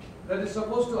condition that is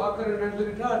supposed to occur in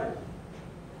mentally retarded?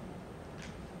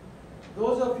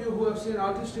 Those of you who have seen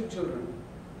autistic children,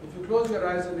 if you close your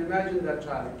eyes and imagine that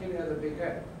child, the kid has a big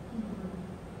head.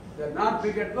 They're not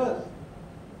big at birth.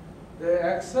 They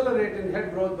accelerate in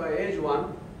head growth by age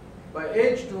 1. By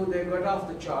age 2, they got off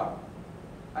the chart.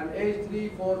 and age 3,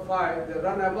 4, 5, they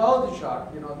run above the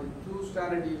chart, the 2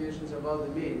 standard deviations above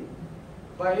the mean.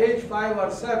 By age 5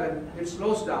 or 7, it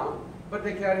slows down, but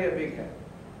they carry a big head.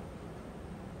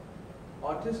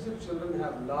 Autistic children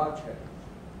have large head.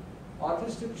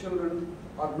 Autistic children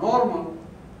are normal,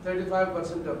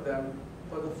 35% of them,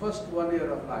 for the first 1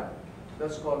 year of life.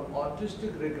 That's called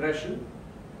autistic regression,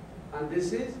 and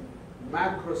this is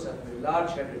macrocephaly,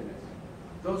 large-headedness.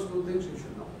 Those 2 things you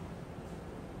should know.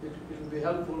 It will be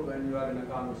helpful when you are in a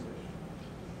conversation.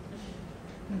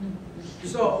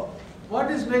 So, what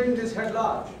is making this head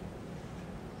large?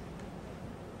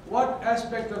 What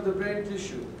aspect of the brain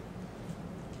tissue?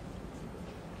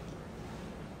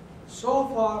 So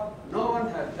far, no one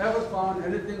has ever found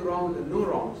anything wrong with the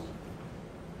neurons,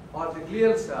 or the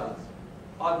glial cells,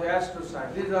 or the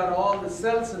astrocytes. These are all the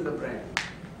cells in the brain.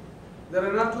 There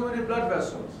are not too many blood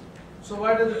vessels. So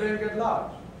why does the brain get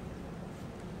large?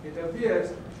 It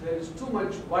appears there is too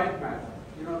much white matter.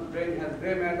 The brain has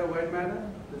gray matter, white matter.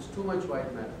 There's too much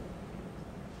white matter.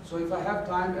 So if I have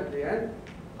time at the end,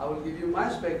 I will give you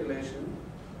my speculation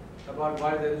about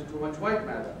why there is too much white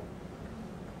matter.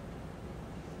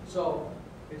 So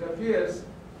it appears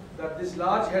that this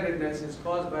large-headedness is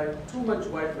caused by too much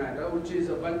white matter, which is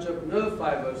a bunch of nerve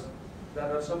fibers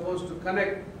that are supposed to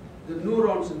connect the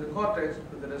neurons in the cortex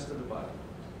with the rest of the body.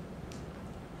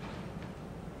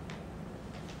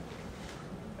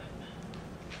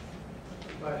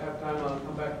 If I have time, I'll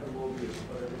come back to the movie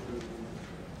for a different thing.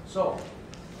 So,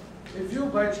 if you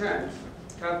by chance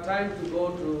have time to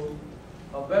go to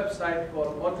a website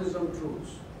called Autism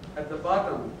Truths, at the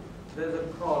bottom there's a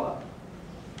crawler.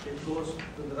 It goes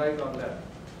to the right or left.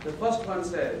 The first one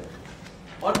says,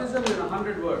 Autism in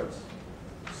 100 words,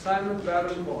 Simon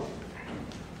Baron-Cohen.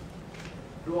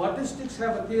 Do autistics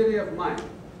have a theory of mind?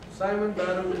 Simon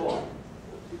Baron-Cohen.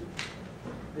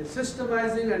 The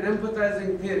systemizing and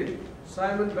empathizing theory,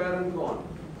 Simon Baron-Cohen.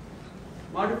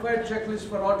 Modified checklist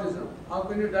for autism. How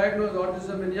can you diagnose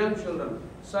autism in young children?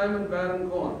 Simon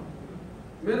Baron-Cohen.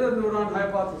 Mirror neuron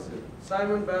hypothesis,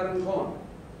 Simon Baron-Cohen.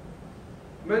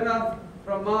 Men are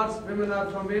from Mars, women are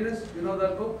from Venus. You know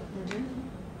that book?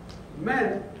 Mm-hmm.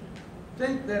 Men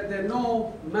think that they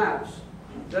know maps,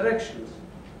 directions.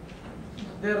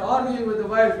 They're arguing with the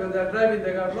wife when they're driving,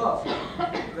 they got lost.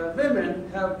 The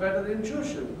women have better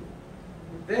intuition.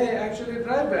 They actually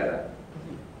drive better.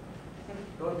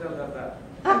 Don't tell her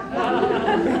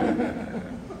that.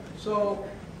 So,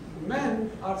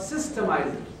 men are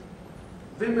systemizers.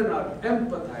 Women are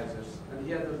empathizers. And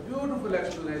he has a beautiful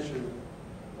explanation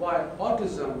why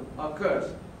autism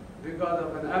occurs because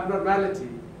of an abnormality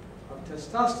of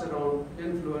testosterone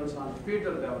influence on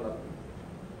fetal development.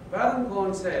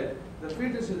 Baron-Cohen said the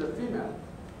fetus is a female,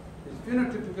 is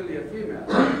phenotypically a female.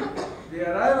 The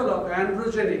arrival of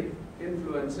androgenic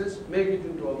influences make it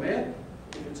into a male,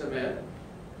 if it's a male.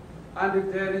 And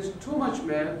if there is too much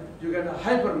male, you get a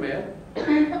hyper male,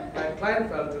 like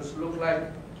Klinefelters look like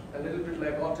a little bit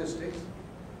like autistics.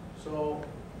 So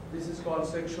this is called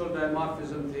sexual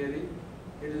dimorphism theory.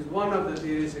 It is one of the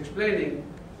theories explaining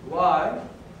why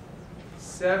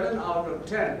 7 out of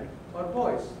 10 are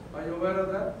boys. Are you aware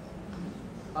of that?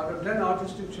 Out of 10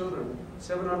 autistic children,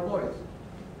 7 are boys.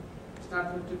 It's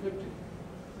not 50-50.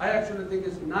 I actually think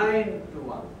it's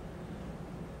 9-1.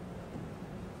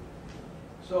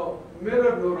 So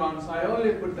mirror neurons, I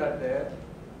only put that there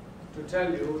to tell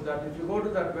you that if you go to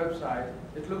that website,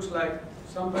 it looks like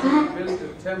somebody built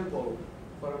a temple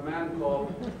for a man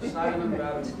called Simon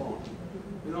Baron-Cohen.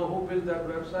 You know who built that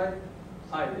website?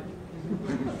 I did.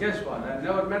 Guess what? I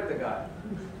never met the guy.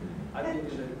 I think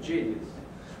he's a genius.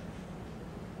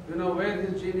 You know where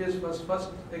his genius was first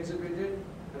exhibited?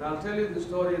 And I'll tell you the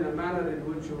story in a manner in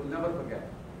which you will never forget.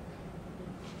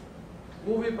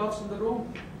 Movie buffs in the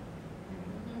room?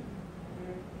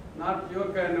 Not your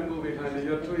kind of movie, honey.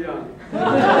 You're too young.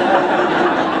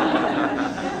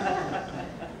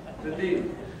 The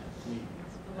Dean.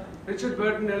 Richard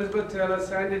Burton, Elizabeth Taylor,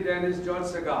 Sandy Dennis, George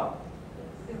Segal.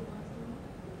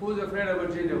 Who's afraid of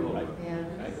Virginia Woolf? Yeah.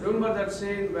 Remember that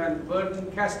scene when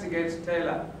Burton castigates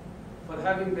Taylor for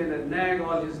having been a nag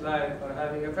all his life, or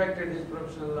having affected his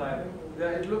professional life?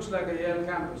 It looks like a Yale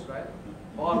campus, right?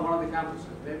 Or one of the campuses,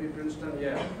 maybe Princeton,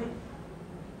 Yale.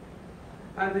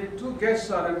 And the two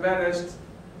guests are embarrassed.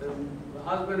 The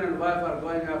husband and wife are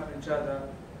going after each other.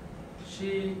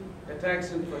 She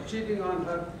attacks him for cheating on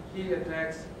her. He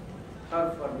attacks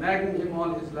her for nagging him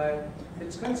all his life.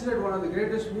 It's considered one of the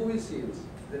greatest movie scenes,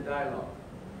 the dialogue,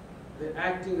 the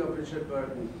acting of Richard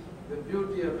Burton, the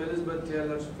beauty of Elizabeth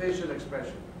Taylor's facial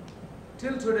expression.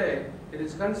 Till today, it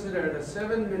is considered a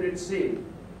 7-minute scene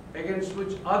against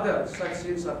which other such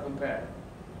scenes are compared.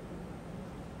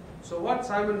 So what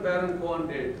Simon Baron-Cohen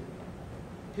did,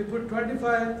 he put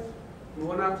 25,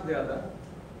 one after the other,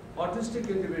 autistic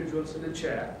individuals in a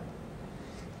chair,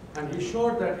 and he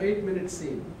showed that 8-minute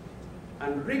scene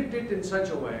and rigged it in such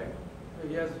a way,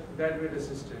 he has a graduate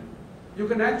assistant, you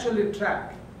can actually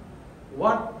track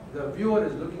what the viewer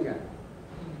is looking at.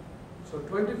 So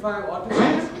 25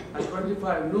 autistics and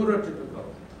 25 neurotypical.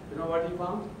 You know what he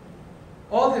found?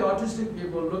 All the autistic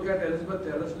people look at Elizabeth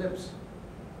Taylor's lips.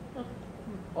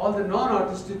 All the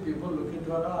non-autistic people look into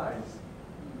her eyes.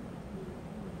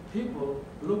 People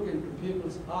look into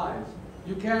people's eyes.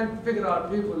 You can't figure out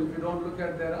people if you don't look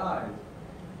at their eyes.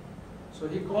 So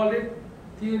he called it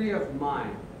theory of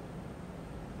mind.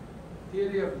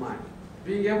 Theory of mind.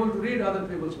 Being able to read other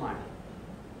people's mind.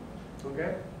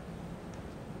 Okay?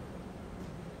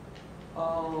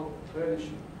 Where is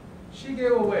she? She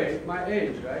gave away my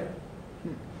age, right?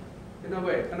 In a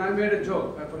way. And I made a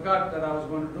joke. I forgot that I was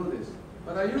going to do this.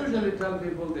 But I usually tell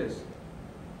people this.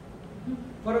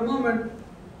 For a moment,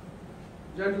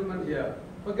 gentlemen here,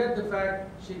 forget the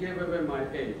fact she gave away my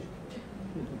age.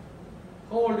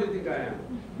 How old do you think I am?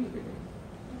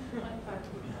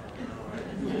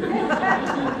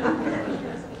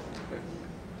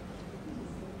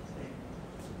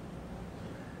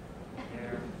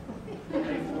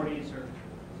 Late 40s or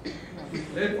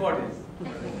Late 40s.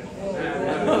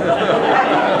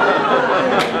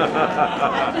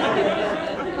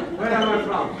 Where am I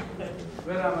from?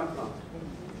 Where am I from?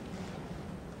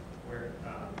 where?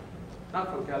 Not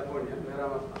from California. Where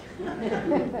am I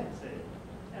from?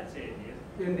 I'd say India.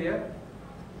 India.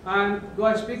 And do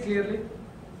I speak clearly?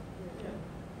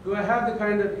 Do I have the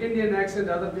kind of Indian accent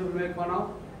other people make fun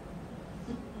of?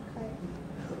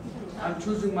 I'm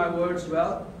choosing my words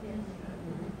well.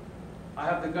 I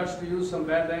have the guts to use some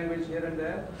bad language here and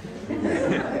there.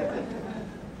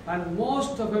 And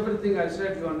most of everything I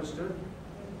said you understood.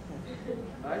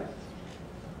 Right?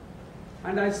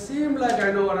 And I seem like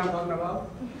I know what I'm talking about.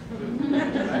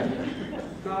 Right?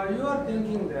 Now you are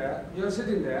thinking there, you're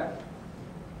sitting there,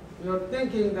 you're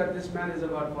thinking that this man is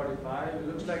about 45, he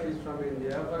looks like he's from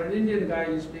India. For an Indian guy,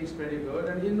 he speaks pretty good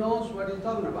and he knows what he's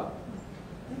talking about.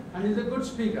 And he's a good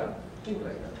speaker. Think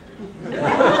like that.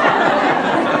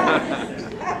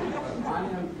 I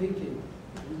am thinking,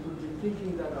 you could be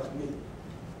thinking that of me.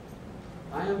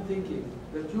 I am thinking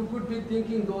that you could be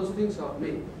thinking those things of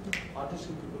me.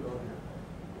 Autistic people don't have.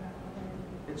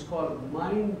 It's called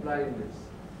mind blindness.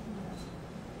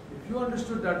 If you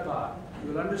understood that part,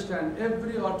 you'll understand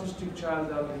every autistic child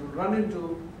that you run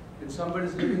into in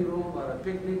somebody's living room or a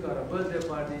picnic or a birthday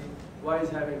party, why he's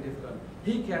having difficulty.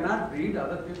 He cannot read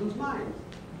other people's minds.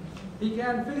 He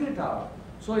can't figure it out.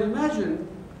 So imagine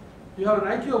you have an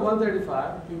IQ of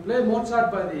 135, you play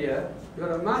Mozart by the ear,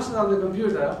 you're a master on the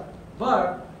computer,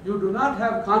 but you do not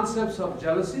have concepts of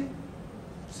jealousy,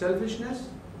 selfishness,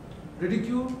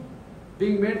 ridicule,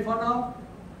 being made fun of,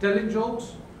 telling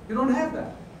jokes. You don't have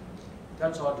that.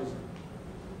 That's autism.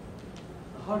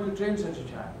 How do you train such a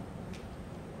child?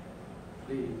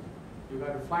 Please, you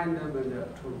got to find them when they are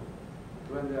 2,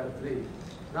 when they are 3,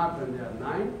 not when they are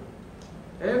 9.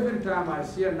 Every time I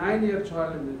see a 9-year-old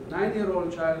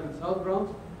child in the South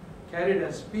Bronx carried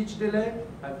a speech delay,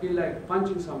 I feel like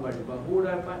punching somebody. But who would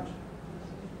I punch?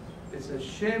 It's a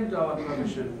shame to our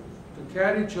profession to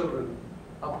carry children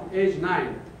up to age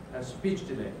 9 as speech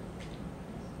delay.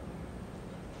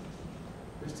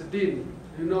 Mr. Dean,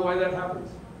 do you know why that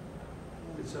happens?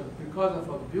 It's because of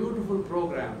a beautiful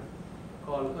program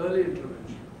called early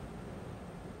intervention.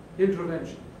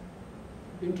 Intervention.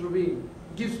 Intervene.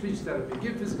 Give speech therapy,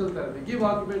 give physical therapy, give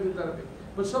occupational therapy.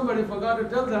 But somebody forgot to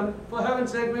tell them, for heaven's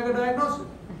sake, make a diagnosis.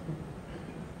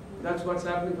 That's what's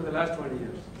happening for the last 20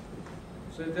 years.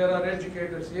 So if there are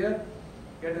educators here,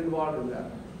 get involved in that.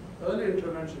 Early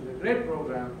intervention is a great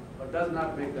program, but does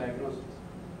not make diagnosis.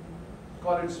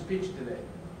 Call it speech delay.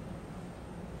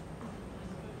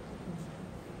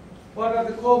 What are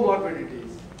the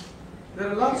comorbidities? There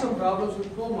are lots of problems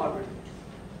with comorbidities.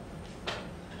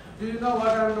 Do you know what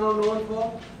I am now known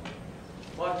for?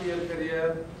 40-year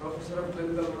career, professor of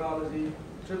clinical neurology,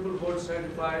 triple board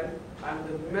certified. I am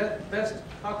the best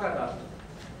Kaka doctor.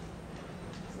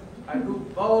 I do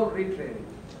bowel retraining.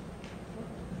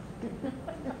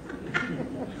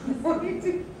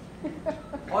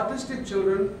 Autistic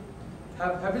children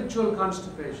have habitual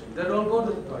constipation. They don't go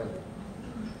to the toilet.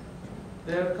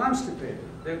 They are constipated.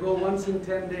 They go once in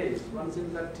 10 days, once in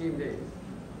 13 days.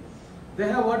 They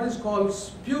have what is called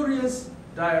spurious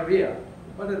diarrhea.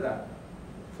 What is that?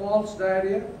 False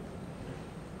diarrhea.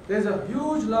 There's a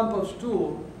huge lump of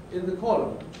stool in the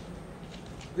colon.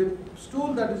 The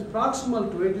stool that is proximal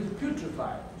to it is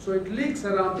putrefied. So it leaks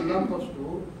around the lump of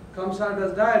stool comes out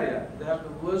as diarrhea. They have the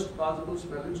worst possible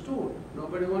smelling stool.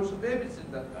 Nobody wants to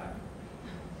babysit that guy.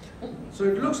 So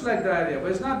it looks like diarrhea,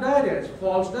 but it's not diarrhea, it's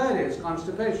false diarrhea, it's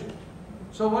constipation.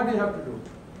 So what do you have to do?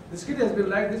 This kid has been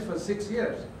like this for 6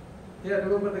 years. Here,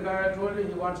 remember the guy I told you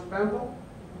he wants pamper?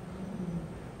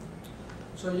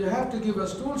 So you have to give a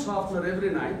stool softener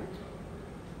every night.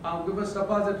 Give a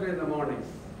suppository in the morning.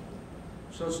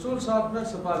 So stool softener,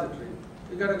 suppository.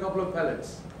 You get a couple of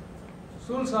pellets.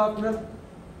 Stool softener,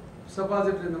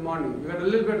 suppository in the morning. You get a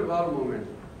little bit of bowel movement.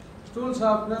 Stool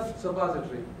softener,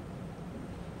 suppository.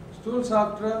 Stool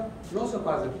softener, no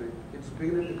suppository. It's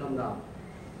beginning to come down.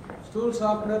 Stool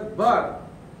softener, but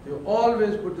you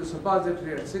always put the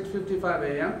suppository at 6:55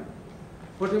 a.m.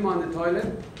 Put him on the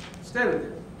toilet. Stay with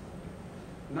him.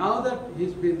 Now that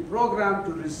he's been programmed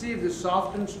to receive the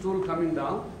softened stool coming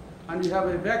down, and you have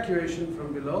evacuation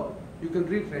from below, you can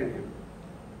retrain him.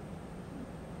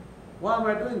 Why am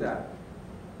I doing that?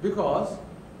 Because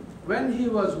when he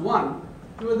was 1,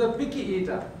 he was a picky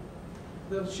eater.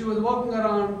 She was walking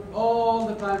around all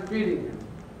the time feeding him.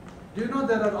 Do you know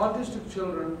there are autistic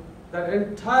children that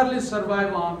entirely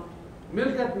survive on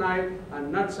milk at night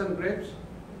and nuts and grapes?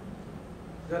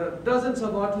 There are dozens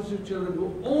of autistic children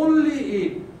who only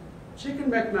eat chicken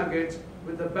McNuggets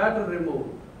with the batter removed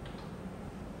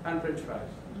and French fries.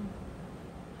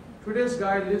 Today's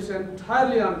guy lives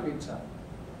entirely on pizza.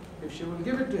 If she will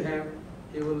give it to him,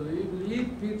 he will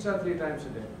eat pizza 3 times a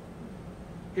day.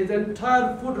 His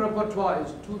entire food repertoire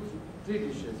is 2-3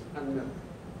 dishes and milk.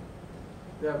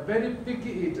 They are very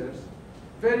picky eaters,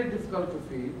 very difficult to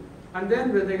feed, and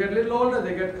then when they get a little older,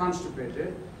 they get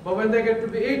constipated. But when they get to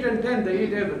be 8 and 10, they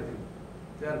eat everything.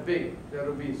 They are big, they are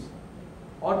obese.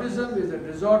 Autism is a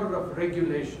disorder of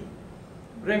regulation.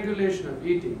 Regulation of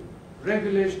eating,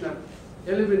 regulation of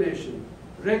elimination,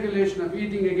 regulation of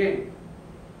eating again.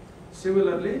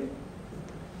 Similarly,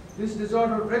 this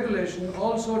disorder of regulation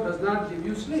also does not give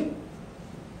you sleep.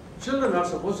 Children are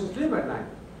supposed to sleep at night.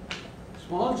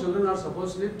 Small children are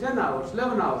supposed to sleep 10 hours,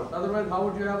 11 hours. Otherwise, how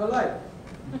would you have a life?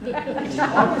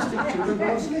 Autistic children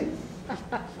don't sleep.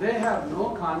 They have no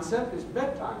concept, it's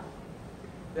bedtime.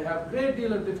 They have a great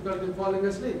deal of difficulty falling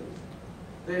asleep.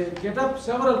 They get up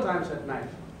several times at night.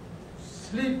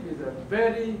 Sleep is a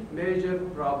very major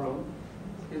problem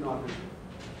in autism.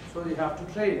 So you have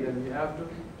to train them. You have to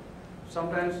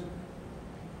sometimes.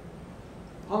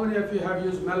 How many of you have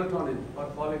used melatonin for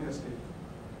falling asleep?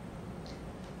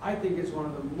 I think it's one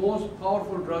of the most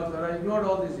powerful drugs that I ignored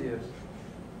all these years.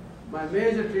 My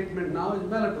major treatment now is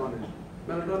melatonin.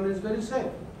 Melatonin is very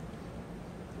safe.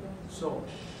 So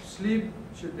sleep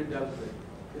should be dealt with.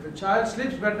 If a child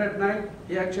sleeps better at night,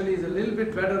 he actually is a little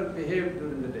bit better behaved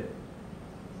during the day.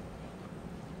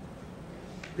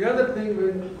 The other thing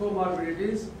with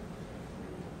comorbidities,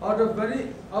 out of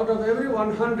every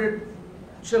 100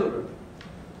 children,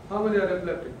 how many are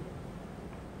epileptic?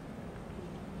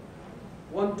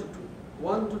 1 to 2.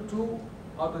 1 to 2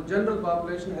 of the general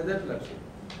population has epilepsy.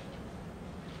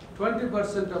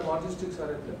 20% of autistics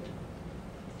are epileptic.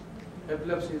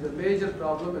 Epilepsy is a major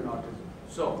problem in autism.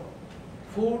 So,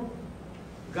 food,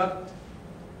 gut,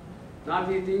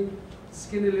 not eating,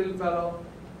 skinny little fellow,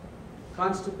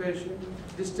 constipation,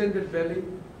 distended belly,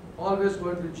 always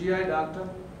going to the GI doctor,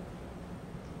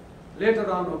 later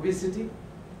on obesity,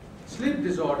 sleep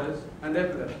disorders, and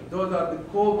epilepsy. Those are the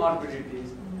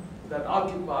comorbidities that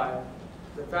occupy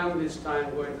the family's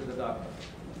time going to the doctor.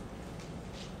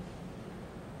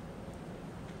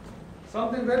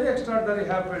 Something very extraordinary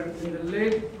happened in the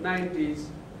late 90s.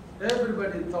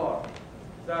 Everybody thought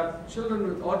that children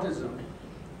with autism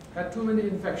had too many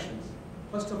infections.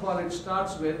 First of all, it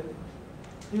starts with,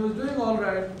 he was doing all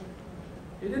right.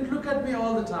 He didn't look at me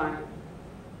all the time,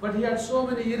 but he had so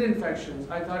many ear infections,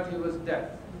 I thought he was deaf.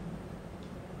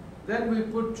 Then we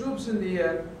put tubes in the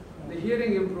ear, the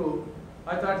hearing improved.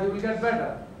 I thought he will get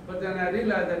better. But then I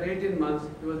realized that 18 months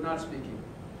he was not speaking.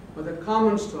 It was a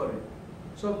common story.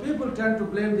 So people tend to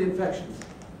blame the infection.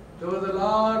 There was a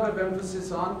lot of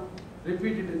emphasis on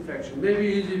repeated infection.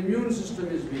 Maybe his immune system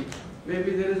is weak.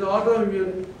 Maybe there is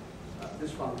autoimmune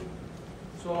dysfunction.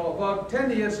 So about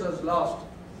 10 years was lost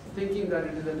thinking that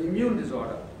it is an immune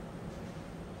disorder.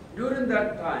 During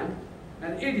that time,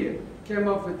 an idiot came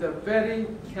up with a very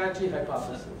catchy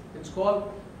hypothesis. It's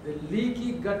called the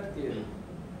leaky gut theory.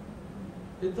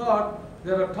 He thought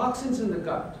there are toxins in the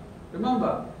gut.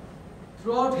 Remember,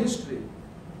 throughout history,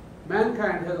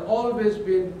 mankind has always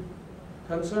been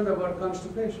concerned about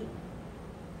constipation.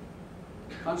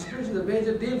 Constipation is a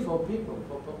major deal for people,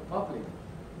 for public.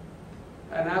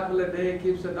 An apple a day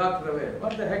keeps the doctor away.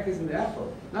 What the heck is in the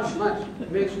apple? Not much.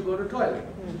 It makes you go to the toilet.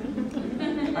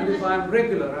 And if I'm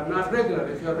regular, I'm not regular.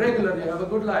 If you're regular, you have a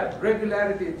good life.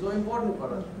 Regularity is so important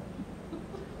for us.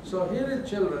 So here is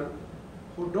children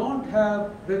who don't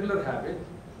have regular habit,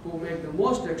 who make the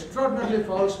most extraordinarily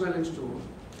foul-smelling stool.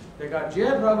 They got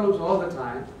GI problems all the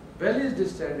time, belly is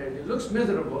distended, it looks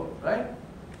miserable, right?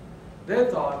 They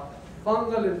thought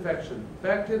fungal infection,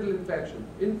 bacterial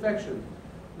infection,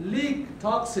 leak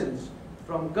toxins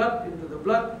from gut into the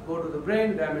blood, go to the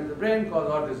brain, damage the brain, cause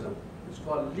autism. It's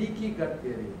called leaky gut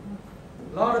theory.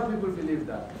 A lot of people believe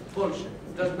that. Bullshit.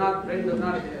 It does not, brain does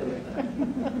not behave like that.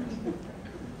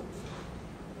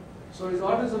 So is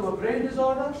autism a brain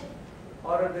disorder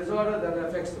or a disorder that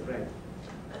affects the brain?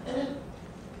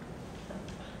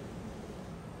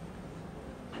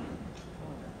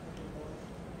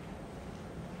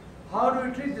 How do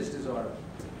we treat this disorder?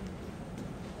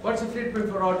 What's the treatment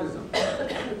for autism?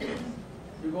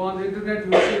 You go on the internet,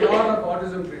 you will see a lot of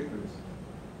autism treatments.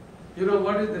 You know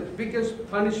what is the biggest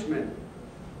punishment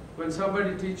when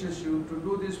somebody teaches you to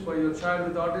do this for your child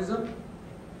with autism?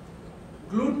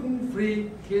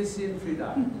 Gluten-free, casein-free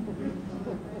diet.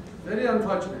 Very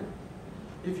unfortunate.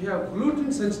 If you have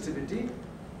gluten sensitivity,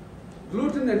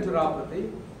 gluten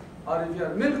enteropathy, or if you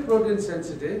are milk protein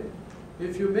sensitive,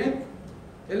 if you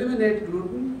eliminate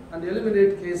gluten and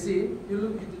eliminate casein,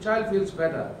 the child feels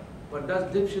better, but does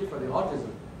dipshit for the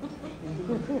autism.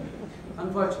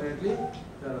 Unfortunately,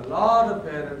 there are a lot of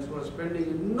parents who are spending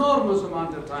enormous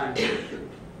amount of time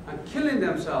and killing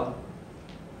themselves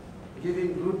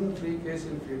giving gluten-free,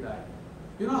 casein-free diet.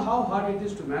 You know how hard it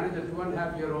is to manage a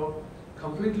 2.5-year-old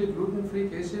completely gluten-free,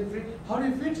 casein-free? How do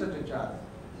you feed such a child?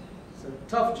 It's a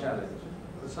tough challenge.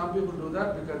 But some people do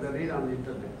that because they read on the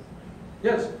internet.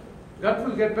 Yes, gut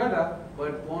will get better,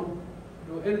 but it won't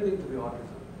do anything to the autism.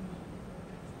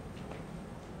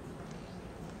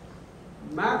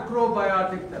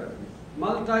 Macrobiotic therapy,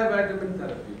 multivitamin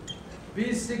therapy,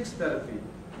 B6 therapy,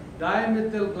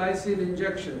 dimethylglycine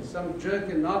injection. Some jerk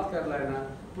in North Carolina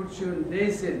puts you in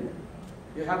Nasin.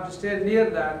 You have to stay near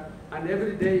that, and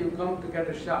every day you come to get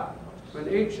a shot. When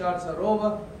 8 shots are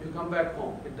over, you come back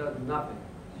home. It does nothing.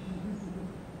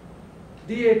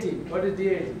 DAT, what is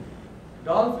DAT?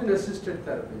 Dolphin-assisted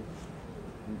therapy.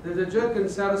 There's a jerk in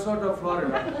Sarasota,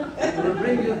 Florida. He will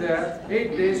bring you there.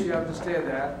 8 days you have to stay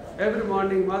there. Every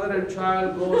morning, mother and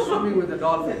child go swimming with the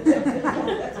dolphins.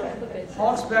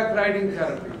 Horseback riding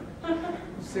therapy.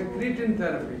 Secretin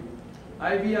therapy.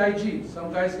 IVIG.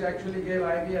 Some guys actually gave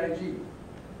IVIG.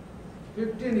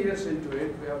 15 years into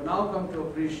it, we have now come to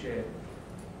appreciate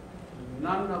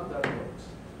none of that works.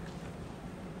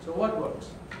 So what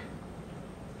works?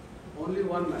 Only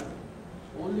one method.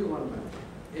 Only one method.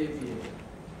 ABA.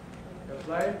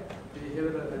 Applied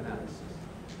Behavioral Analysis.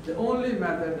 The only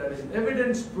method that is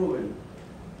evidence proven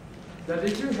that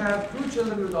if you have 2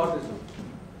 children with autism,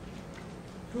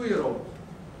 2-year-olds,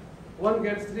 one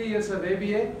gets 3 years of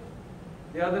ABA,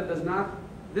 the other does not.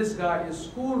 This guy is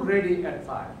school ready at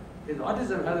 5. His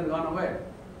autism hasn't gone away.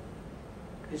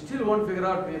 He still won't figure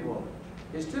out people.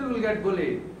 He still will get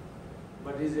bullied,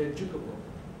 but he's educable.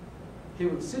 He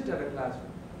will sit at a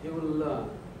classroom. He will learn.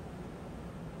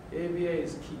 ABA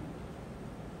is key.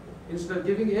 Instead of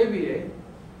giving ABA,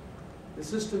 the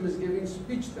system is giving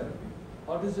speech therapy.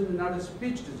 Autism is not a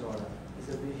speech disorder. It's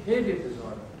a behavior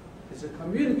disorder. It's a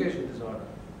communication disorder.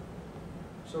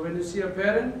 So when you see a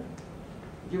parent,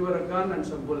 give her a gun and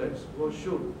some bullets. Go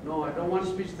shoot. No, I don't want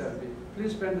speech therapy.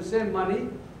 Please spend the same money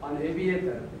on ABA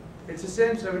therapy. It's the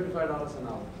same $75 an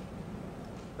hour.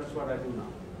 That's what I do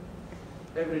now.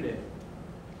 Every day.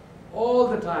 All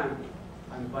the time,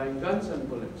 I'm buying guns and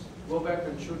bullets. Go back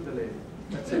and shoot the lady.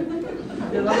 That's it.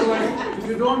 Because otherwise, if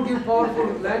you don't give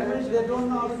powerful language, they don't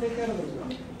know how to take care of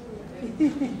themselves.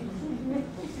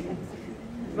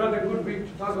 It's not a good week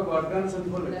to talk about guns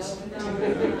and bullets.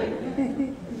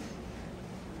 No.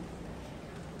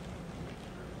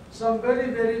 Some very,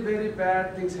 very, very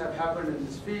bad things have happened in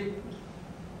this field.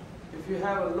 If you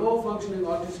have a low functioning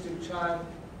autistic child,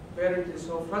 parent is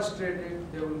so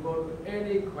frustrated, they will go to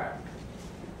any quack.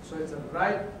 So it's a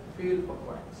ripe field for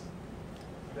quacks.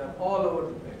 They're all over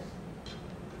the place.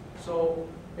 So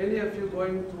any of you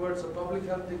going towards a public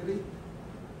health degree,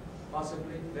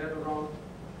 possibly later on,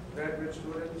 graduate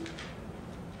students,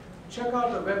 check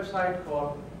out a website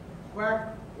called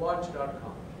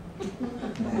quackwatch.com.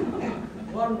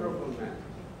 Wonderful man,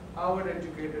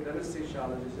 Harvard-educated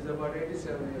anesthesiologist, is about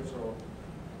 87 years old.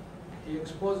 He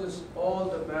exposes all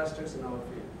the bastards in our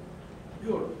field.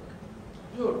 Beautiful,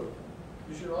 beautiful.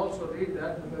 You should also read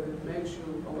that because it makes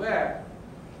you aware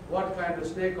what kind of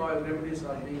snake oil remedies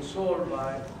are being sold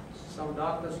by some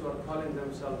doctors who are calling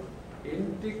themselves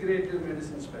integrative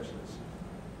medicine specialists.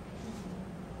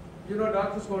 You know,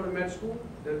 doctors go to med school,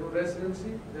 they do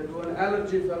residency, they do an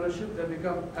allergy fellowship, they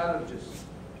become allergists.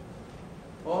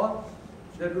 Or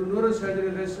they do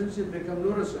neurosurgery residency, become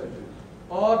neurosurgeon.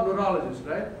 Or neurologist,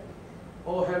 right?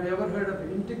 Or have you ever heard of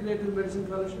integrative medicine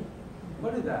fellowship?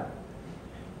 What is that?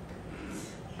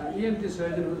 An ENT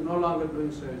surgeon who is no longer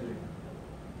doing surgery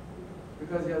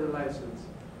because he has a license.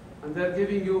 And they're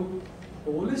giving you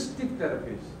holistic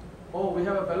therapies. Oh, we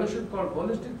have a fellowship called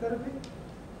holistic therapy?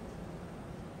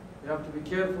 You have to be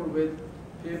careful with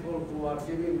people who are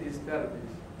giving these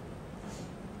therapies.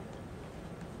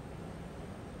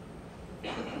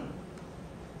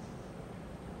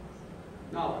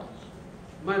 Now,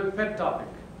 my pet topic.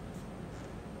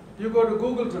 You go to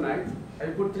Google tonight, I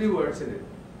put 3 words in it.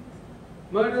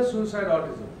 Murder, suicide,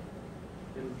 autism.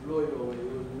 It will blow you away. You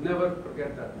will never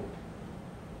forget that one.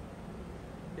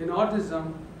 In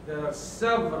autism, there are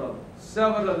several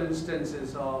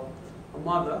instances of a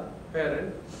mother,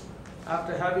 parent,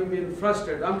 after having been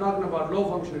frustrated. I'm talking about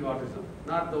low-functioning autism,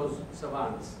 not those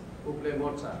savants who play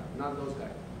Mozart, not those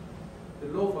guys. The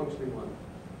low-functioning ones.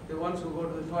 The ones who go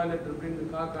to the toilet and bring the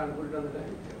caca and put it on the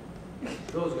dining table.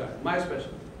 Those guys, my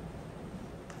specialty.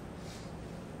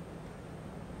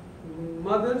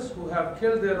 Mothers who have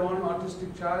killed their own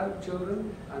autistic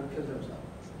children and killed themselves.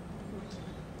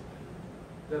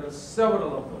 There are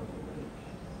several of them.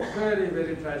 Very,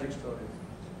 very tragic stories.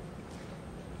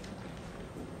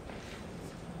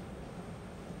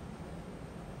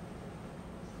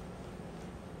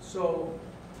 So,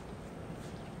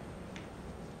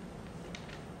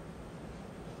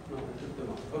 no, I took them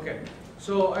off. Okay.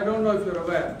 So, I don't know if you're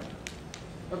aware.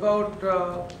 About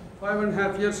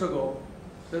 5.5 years ago,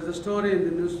 there's a story in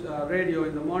the news, radio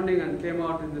in the morning and came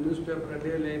out in the newspaper a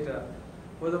day later,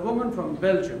 with a woman from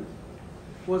Belgium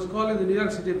who was calling the New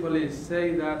York City police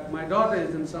saying that my daughter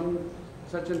is in some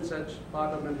such and such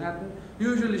part of Manhattan.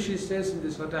 Usually she stays in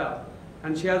this hotel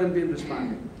and she hasn't been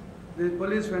responding. The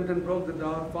police went and broke the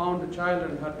door, found the child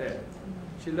and her dead.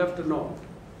 She left a note.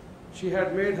 She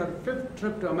had made her 5th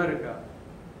trip to America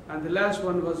and the last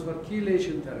one was for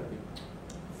chelation therapy.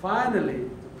 Finally,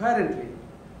 apparently,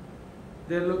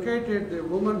 they located the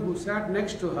woman who sat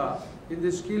next to her in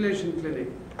this chelation clinic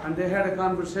and they had a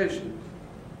conversation.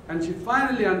 And she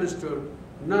finally understood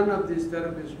none of these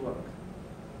therapies work.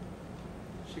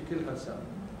 She killed herself.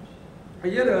 A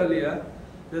year earlier,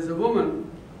 there's a woman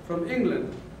from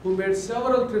England who made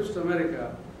several trips to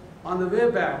America. On the way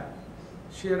back,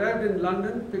 she arrived in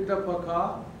London, picked up her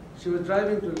car. She was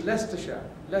driving to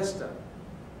Leicester,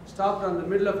 stopped on the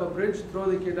middle of a bridge, throw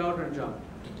the kid out and jump.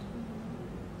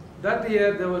 That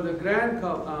year, there was a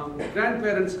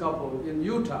grandparents couple in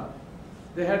Utah.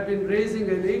 They had been raising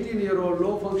an 18-year-old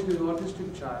low-functioning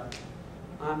autistic child,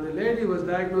 and the lady was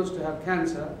diagnosed to have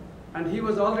cancer, and he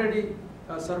was already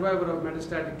a survivor of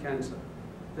metastatic cancer.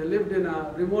 They lived in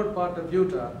a remote part of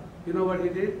Utah. You know what he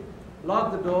did?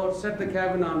 Locked the door, set the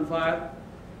cabin on fire,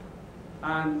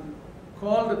 and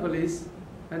called the police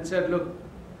and said, look,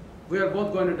 we are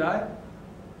both going to die.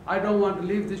 I don't want to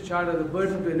leave this child as a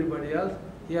burden to anybody else.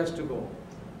 He has to go.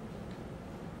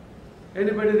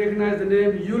 Anybody recognize the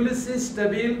name Ulysses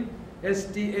Stabile?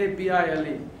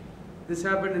 S-T-A-B-I-L-E. This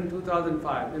happened in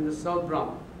 2005 in the South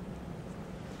Bronx.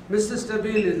 Mr.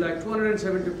 Stabile is like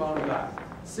 270-pound guy,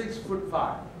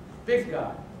 6'5", big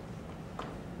guy.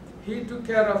 He took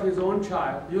care of his own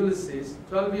child, Ulysses,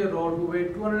 12-year-old, who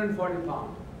weighed 240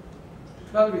 pounds.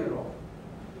 12-year-old.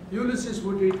 Ulysses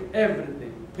would eat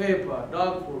everything, paper,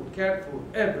 dog food, cat food,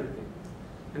 everything.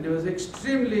 And he was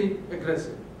extremely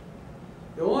aggressive.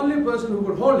 The only person who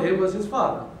could hold him was his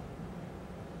father.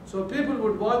 So people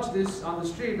would watch this on the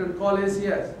street and call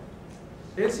ACS.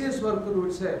 ACS worker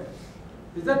would say,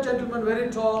 is that gentleman very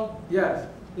tall? Yes.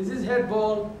 Is his head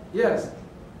bald? Yes.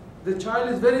 The child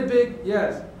is very big?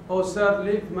 Yes. Oh sir,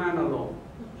 leave man alone.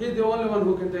 He's the only one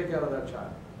who can take care of that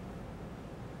child.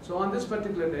 So on this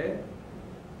particular day,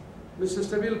 Mr.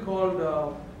 Stabile called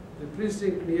the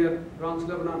precinct near Bronx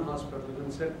Lebanon Hospital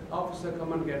and said, officer,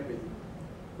 come and get me.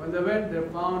 When they went, they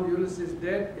found Ulysses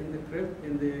dead in the crib,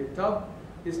 in the tub.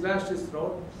 He slashed his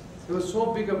throat. He was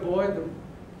so big a boy, the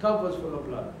tub was full of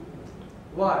blood.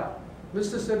 Why?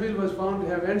 Mr. Stabile was found to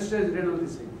have end-stage renal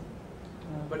disease,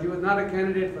 but he was not a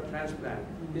candidate for transplant.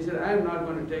 He said, I am not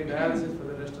going to take dialysis for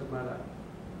the rest of my life.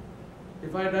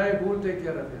 If I die, who will take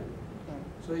care of him?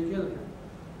 So he killed him.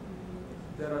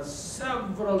 There are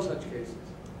several such cases.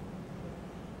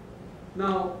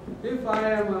 Now, if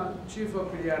I am a chief of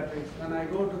pediatrics and I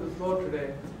go to the floor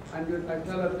today and I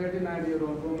tell a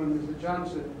 39-year-old woman, Mrs.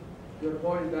 Johnson, your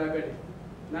boy is diabetic,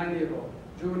 9-year-old,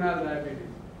 juvenile diabetes.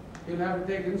 He'll have to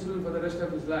take insulin for the rest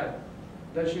of his life.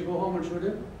 Does she go home and shoot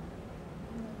him?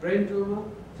 Brain tumor,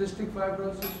 cystic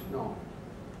fibrosis? No.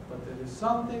 But there is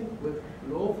something with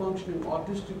low functioning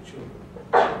autistic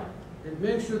children. It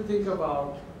makes you think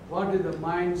about what is the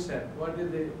mindset, what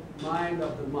is the mind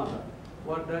of the mother,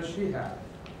 what does she have?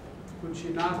 Could she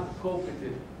not cope with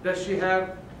it? Does she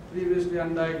have previously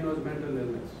undiagnosed mental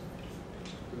illness?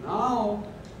 Now,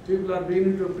 people are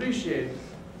beginning to appreciate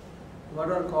what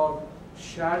are called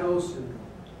shadow syndrome.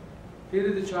 Here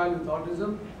is a child with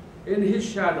autism. In his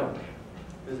shadow,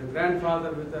 there's a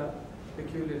grandfather with a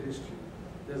peculiar history.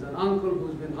 There's an uncle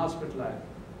who's been hospitalized.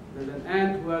 There's an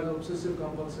aunt who has obsessive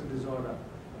compulsive disorder.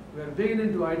 We are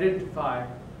beginning to identify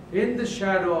in the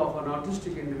shadow of an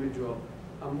autistic individual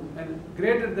a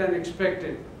greater than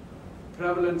expected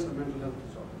prevalence of mental health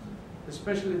disorders,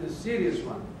 especially the serious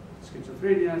one,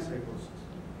 schizophrenia and psychosis.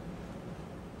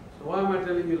 So why am I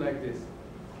telling you like this?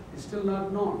 It's still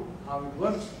not known how it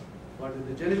works, what is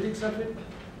the genetics of it,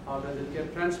 how does it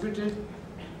get transmitted,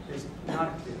 it's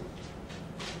not clear.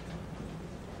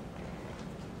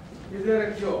 Is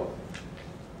there a cure?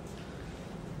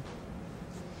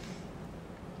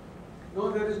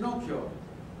 No, there is no cure.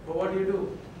 But what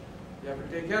do? You have to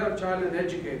take care of a child and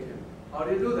educate him. How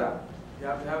do you do that? You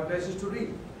have to have places to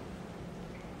read.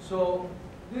 So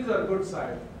these are good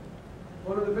sites.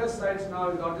 One of the best sites now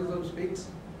is Autism Speaks.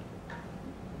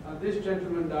 And this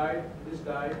gentleman died, this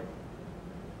died.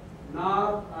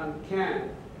 NAR and CAN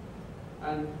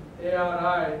and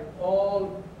ARI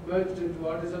all merged into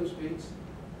Autism Speaks.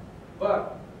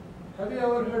 But have you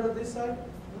ever heard of this site?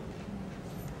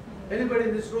 Anybody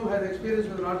in this room has experience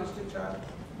with an autistic child?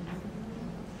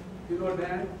 You know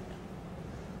Dan?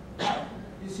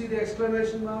 You see the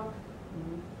exclamation mark?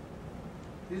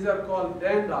 These are called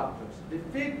Dan doctors. They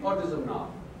feed autism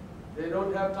now. They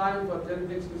don't have time for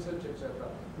genetics research, etc.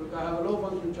 Look, I have a low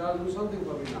functioning child, do something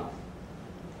for me now.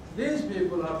 These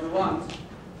people are the ones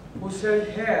who send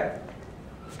hair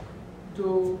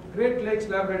to Great Lakes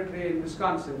Laboratory in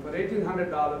Wisconsin for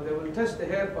 $1,800. They will test the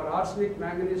hair for arsenic,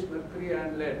 manganese, mercury,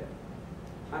 and lead.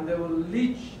 And they will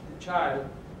leach the child,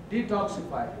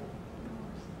 detoxify him.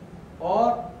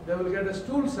 Or they will get a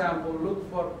stool sample, look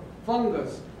for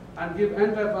fungus, and give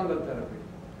antifungal therapy.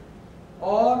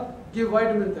 Or give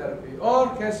vitamin therapy,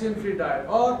 or calcium-free diet.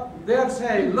 Or they are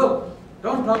saying, look,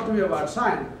 don't talk to me about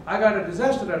science. I got a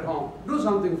disaster at home. Do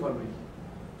something for me.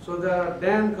 So there are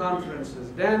Dan conferences,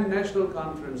 Dan national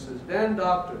conferences, Dan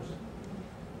doctors.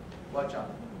 Watch out.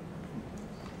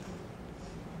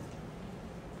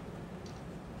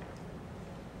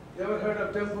 You ever heard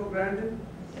of Temple Grandin?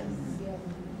 Yes.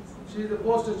 She's the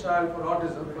poster child for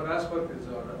autism, for Asperger's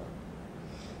disorder.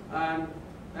 And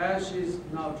as she's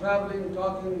now traveling,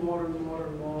 talking more and more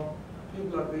and more,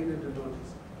 people are beginning to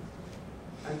notice.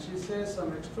 And she says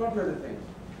some extraordinary things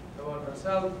about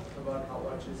herself, about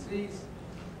what she sees.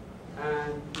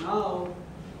 And now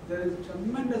there is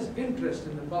tremendous interest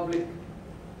in the public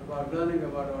about learning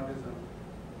about autism,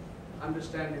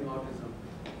 understanding autism.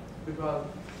 Because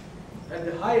at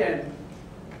the high end,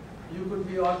 you could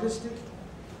be autistic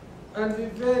and be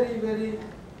very, very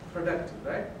productive,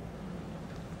 right?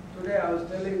 Today I was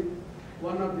telling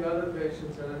one of the other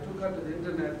patients, and I took her to the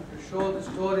internet to show the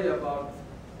story about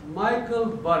Michael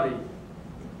Burry.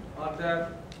 Are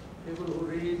there people who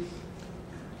read,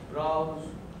 browse,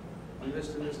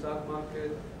 invest in the stock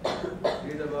market,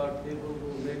 read about people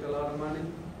who make a lot of money?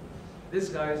 This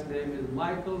guy's name is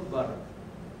Michael Burry.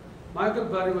 Michael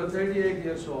Burry was 38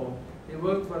 years old. He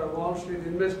worked for a Wall Street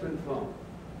investment firm.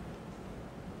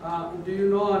 Do you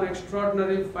know an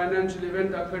extraordinary financial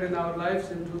event occurred in our lives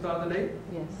in 2008?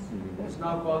 Yes. It's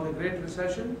now called the Great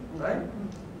Recession, right?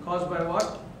 Caused by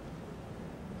what?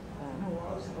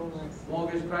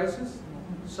 Mortgage crisis,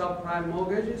 subprime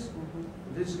mortgages.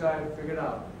 This guy figured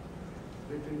out.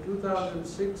 Between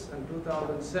 2006 and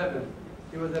 2007,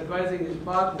 he was advising his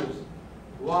partners,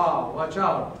 wow, watch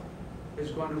out,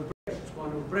 it's going to break, it's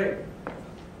going to break.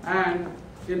 And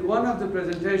in one of the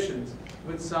presentations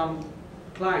with some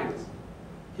clients,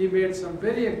 he made some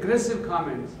very aggressive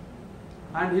comments,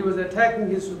 and he was attacking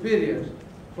his superiors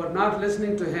for not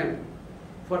listening to him,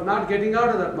 for not getting out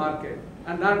of that market,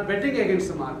 and not betting against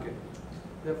the market.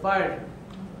 They fired him.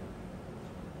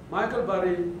 Michael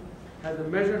Burry has a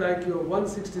measured IQ of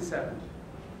 167.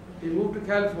 He moved to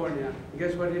California.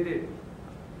 Guess what he did?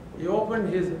 He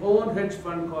opened his own hedge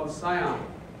fund called Scion.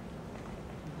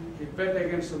 He bet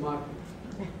against the market.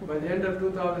 By the end of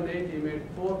 2008, he made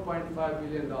 $4.5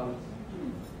 million.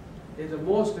 He's the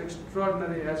most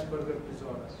extraordinary Asperger's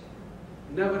disorder.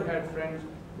 Never had friends,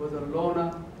 was a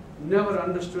loner, never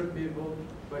understood people,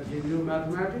 but he knew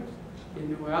mathematics, he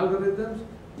knew algorithms,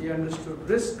 he understood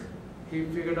risk, he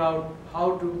figured out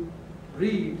how to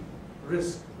read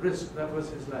risk, that was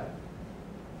his life.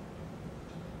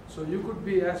 So you could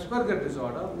be Asperger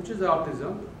disorder, which is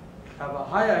autism, have a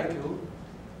high IQ,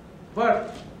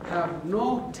 but have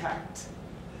no tact,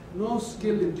 no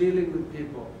skill in dealing with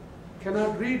people,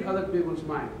 cannot read other people's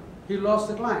mind. He lost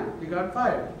the client, he got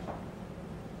fired.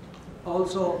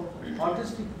 Also,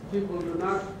 autistic people do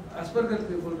not, Asperger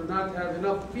people do not have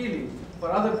enough feeling for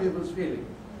other people's feeling.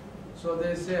 So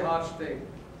they say harsh things,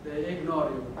 they ignore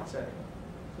you, etc.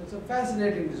 So it's a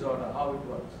fascinating disorder, how it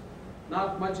works.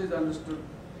 Not much is understood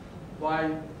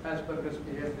why Asperger's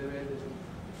behave the way they do.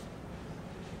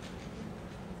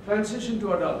 Transition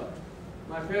to adult,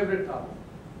 my favorite topic.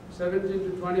 17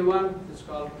 to 21 is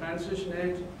called transition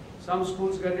age. Some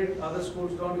schools get it, other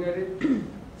schools don't get it.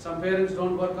 Some parents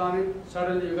don't work on it.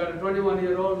 Suddenly you got a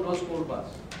 21-year-old, no school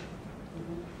bus.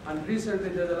 And recently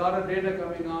there's a lot of data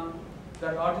coming on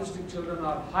that autistic children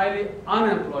are highly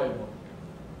unemployable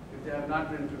if they have not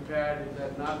been prepared, if they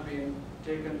have not been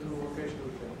taken through vocational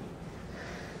training.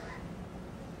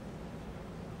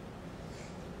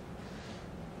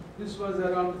 This was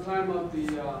around the time of the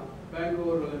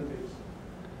Vancouver Olympics.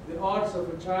 The odds of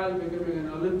a child becoming an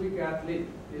Olympic athlete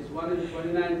is 1 in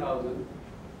 29,000.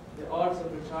 The odds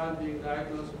of a child being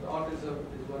diagnosed with autism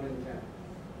is 1 in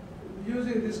 10.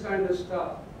 Using this kind of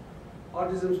stuff,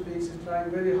 Autism Speaks is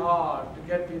trying very hard to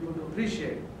get people to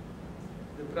appreciate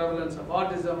the prevalence of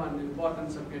autism and the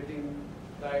importance of getting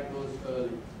diagnosed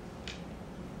early.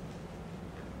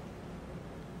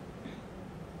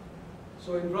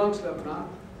 So in Bronx, Lebanon,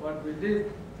 what we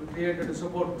did, we created a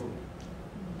support group.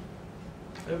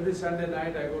 Every Sunday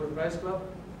night I go to Price Club,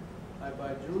 I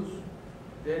buy juice,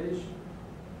 Danish,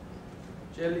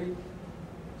 jelly,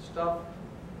 stuff,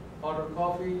 order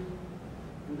coffee.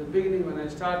 In the beginning when I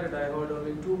started, I heard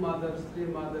only 2 mothers, 3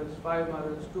 mothers, 5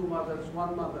 mothers, 2 mothers,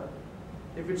 1 mother.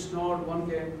 If it snowed, one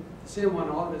came, the same one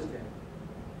always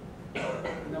came.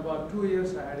 In about 2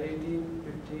 years I had 18,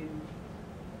 15.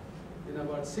 In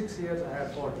about 6 years I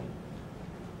had 40.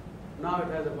 Now it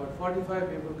has about 45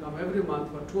 people come every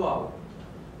month for 2 hours.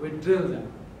 We drill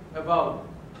them about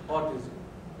autism,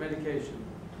 medication,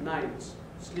 nights,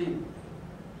 sleep,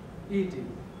 eating,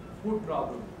 food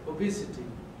problem, obesity,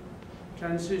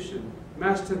 transition,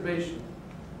 masturbation,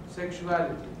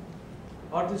 sexuality.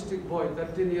 Autistic boy,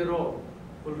 13-year-old,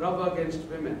 will rub against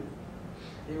women.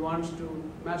 He wants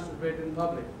to masturbate in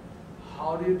public.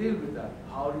 How do you deal with that?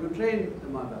 How do you train the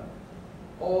mother?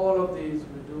 All of these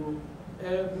we do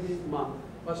every month,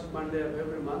 first Monday of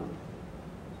every month,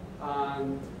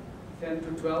 and 10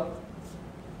 to 12,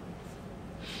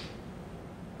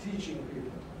 teaching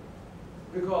people.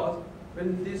 Because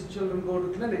when these children go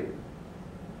to clinic,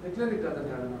 the clinic doesn't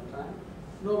have enough time.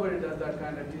 Nobody does that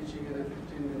kind of teaching in a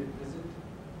 15-minute visit.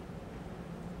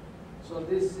 So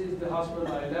this is the hospital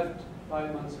I left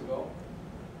 5 months ago.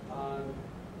 And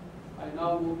I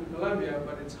now moved to Columbia,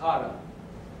 but it's harder.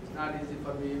 It's not easy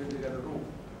for me even to get a room.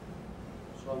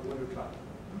 So I'm going to try.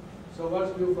 So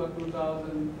what's new for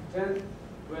 2010?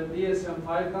 When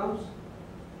DSM-5 comes,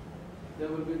 there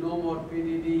will be no more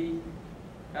PDD,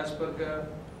 Asperger,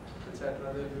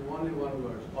 etc. There will be only one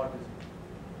word, autism.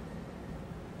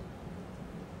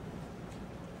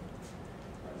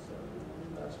 That's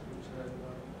the last picture I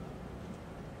got.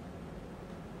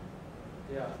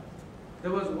 Yeah.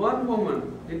 There was one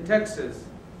woman in Texas.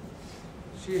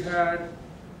 She had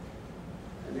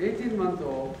an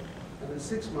 18-month-old and a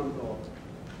 6-month-old.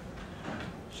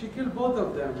 She killed both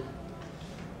of them,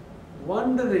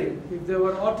 wondering if they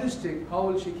were autistic, how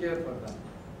will she care for them?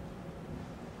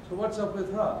 So what's up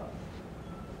with her?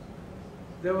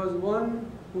 There was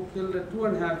one who killed a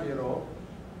 2.5-year-old,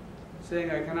 saying,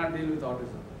 I cannot deal with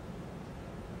autism.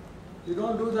 You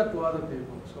don't do that to other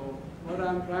people. So what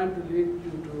I'm trying to lead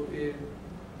you to is,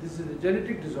 this is a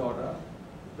genetic disorder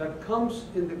that comes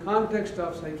in the context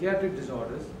of psychiatric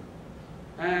disorders,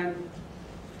 and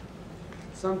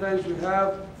sometimes you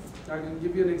have, I can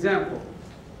give you an example.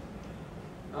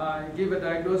 I give a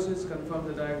diagnosis, confirm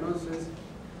the diagnosis.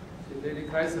 The lady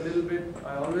cries a little bit.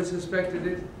 I always suspected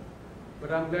it,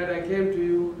 but I'm glad I came to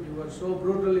you. You were so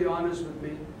brutally honest with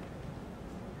me.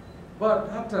 But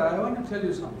doctor, I want to tell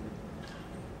you something.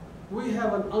 We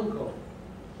have an uncle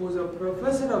who's a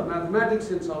professor of mathematics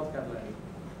in South Carolina.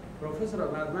 Professor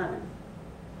of mathematics.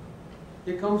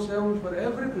 He comes home for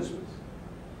every Christmas.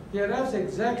 He arrives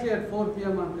exactly at 4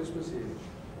 p.m. on Christmas Eve.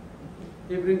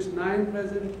 He brings 9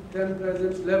 presents, 10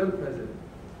 presents, 11 presents.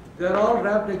 They're all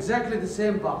wrapped exactly the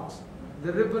same box.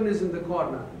 The ribbon is in the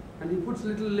corner. And he puts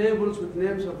little labels with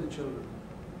names of the children.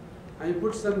 And he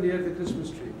puts them near the Christmas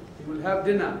tree. He will have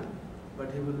dinner,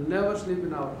 but he will never sleep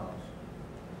in our house.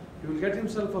 He will get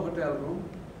himself a hotel room.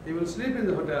 He will sleep in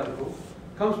the hotel room,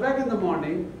 comes back in the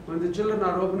morning when the children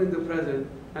are opening the present,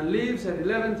 and leaves at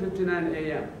 11:59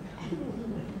 a.m.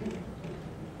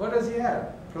 What does he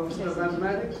have? Professor of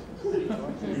mathematics?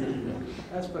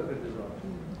 Asperger disorder.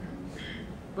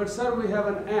 But sir, we have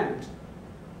an aunt.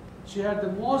 She had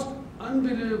the most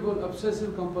unbelievable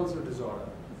obsessive compulsive disorder.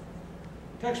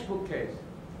 Textbook case.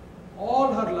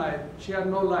 All her life, she had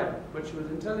no life, but she was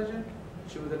intelligent,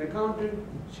 she was an accountant,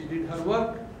 she did her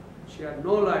work, she had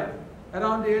no life.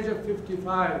 Around the age of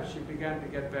 55, she began to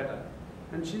get better.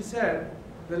 And she said,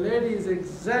 the lady is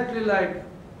exactly like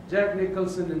Jack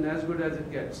Nicholson in As Good As It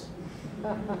Gets.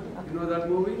 You know that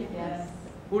movie? Yes.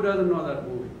 Who doesn't know that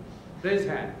movie? Raise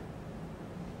hand.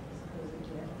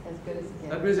 As good as it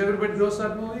gets. That means everybody knows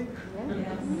that movie?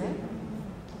 Yes.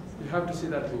 You have to see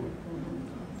that movie.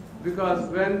 Because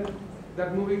when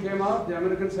that movie came out, the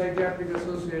American Psychiatric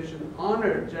Association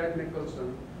honored Jack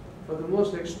Nicholson for the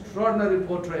most extraordinary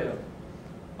portrayal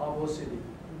of OCD.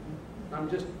 I'm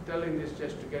just telling this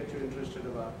just to get you interested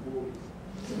about movies.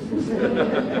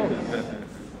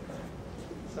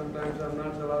 Sometimes I'm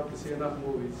not allowed to see enough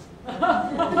movies.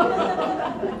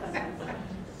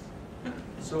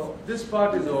 So this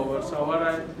part is over. So what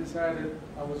I decided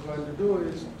I was going to do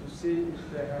is to see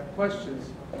if they had questions.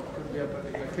 It could be a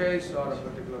particular case or a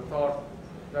particular thought.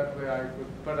 That way I could,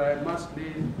 but I must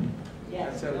leave.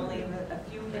 Yes, at 7. only a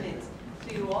few minutes.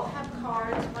 So you all have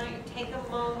cards. Why don't you take a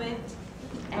moment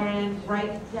and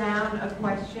write down a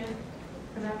question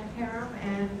for Dr. Kairam,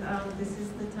 and this is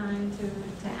the time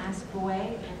to ask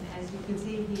away. And as you can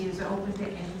see, he is open to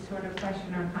any sort of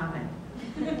question or comment.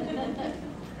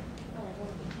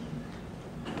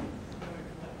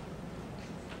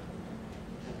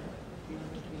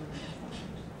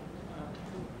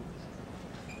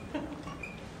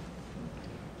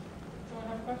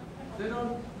 They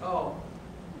don't, oh,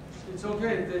 it's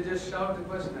okay, they just shout the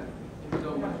question at me, if you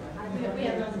don't mind. We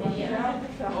have on video.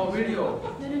 Oh, video.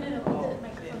 No, the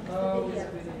microphone, Oh. the video.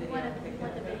 We want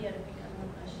the video to become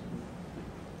one question.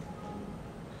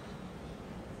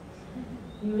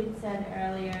 You had said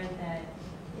earlier that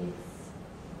it's,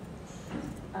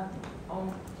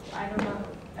 I don't know,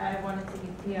 I wanted to be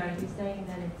clear, are you saying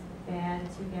that it's bad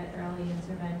to get early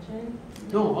intervention?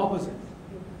 No, opposite.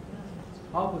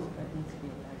 Opposite.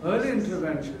 Early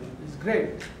intervention is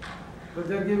great, but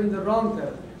they're given the wrong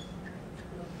therapy.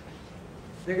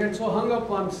 They get so hung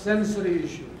up on sensory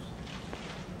issues.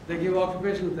 They give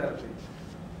occupational therapy.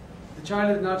 The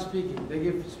child is not speaking. They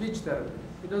give speech therapy.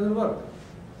 It doesn't work.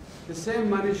 The same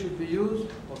money should be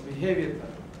used for behavior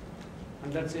therapy,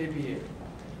 and that's ABA.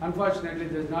 Unfortunately,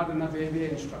 there's not enough ABA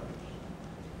instructors.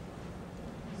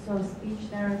 So speech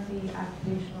therapy,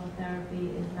 occupational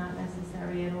therapy is not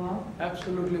necessary at all?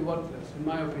 Absolutely worthless, in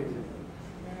my opinion.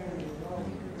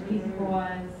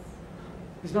 Because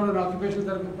It's not an occupational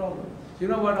therapy problem. You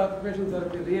know what occupational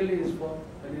therapy really is for,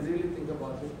 when you really think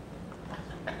about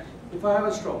it? If I have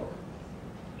a stroke,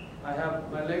 I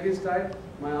have, my leg is tight,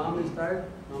 my arm is tight,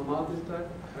 my mouth is tight,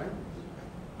 right?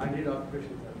 I need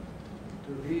occupational therapy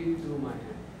to redo my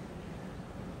hand.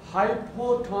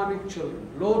 Hypotonic children,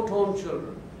 low-tone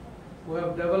children, who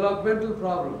have developmental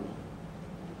problems,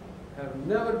 have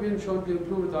never been shown to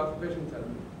improve with occupational therapy.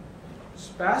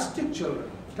 Spastic children,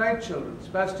 tight children,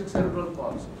 spastic cerebral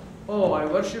palsy. Oh, I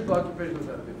worship occupational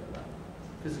therapy for that.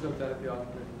 Physical therapy,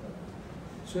 occupational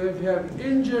therapy. So if you have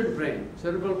injured brain,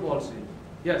 cerebral palsy,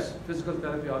 yes, physical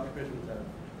therapy, occupational therapy.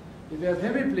 If you have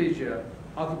hemiplegia,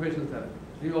 occupational therapy,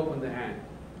 reopen the hand,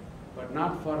 but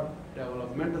not for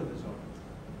developmental disorder.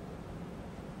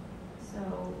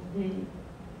 So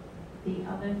the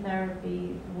other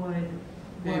therapy would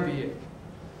work. ABA.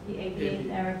 The ABA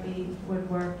therapy would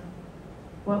work.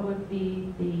 What would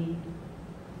be the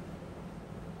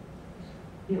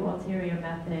ulterior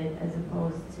method as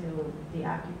opposed to the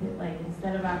like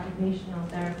instead of occupational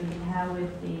therapy, how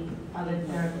would the other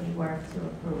therapy work to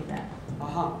improve that?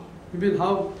 You mean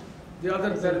how the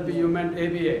other therapy you meant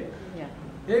ABA? Yeah.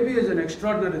 ABA is an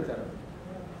extraordinary therapy.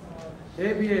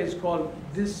 ABA is called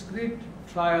discrete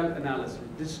trial analysis,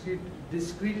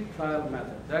 discrete trial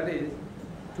method. That is,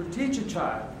 to teach a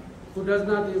child who does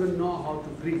not even know how to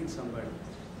greet somebody,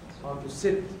 how to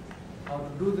sit, how to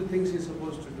do the things he's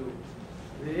supposed to do.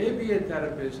 The ABA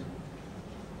therapist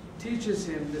teaches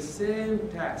him the same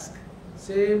task,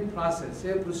 same process,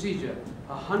 same procedure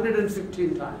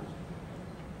 115 times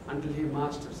until he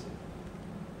masters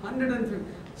it. 150.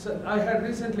 So I had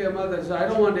recently a mother say, I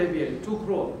don't want ABA, too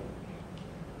cruel.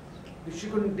 She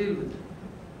couldn't deal with it.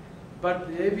 But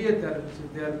the ABA therapists,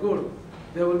 if they are good,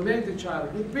 they will make the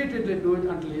child repeatedly do it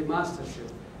until he masters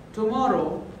it.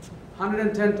 Tomorrow,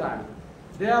 110 times.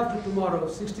 Day after tomorrow,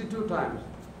 62 times.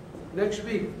 next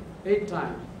week 8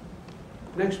 times,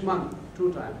 next month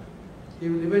 2 times. He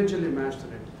will eventually master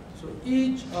it. So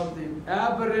each of the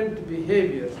aberrant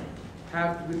behaviors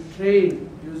have to be trained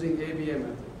using ABA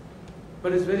method.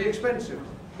 But it's very expensive.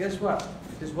 Guess what?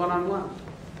 It's one-on-one.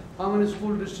 How many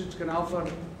school districts can offer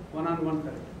one-on-one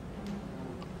therapy?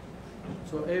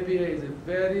 So ABA is a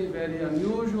very, very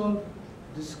unusual,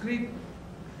 discrete,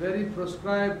 very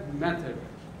prescribed method.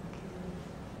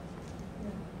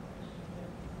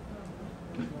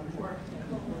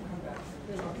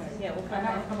 Yeah, we'll I come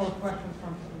have a back. couple of questions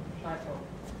from some shy folk.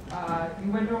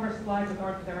 You went over a slide with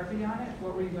art therapy on it.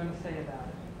 What were you going to say about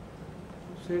it?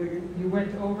 Say it again. You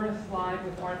went over a slide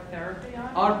with art therapy on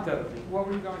it. Art therapy. What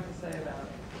were you going to say about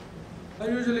it? I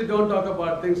usually don't talk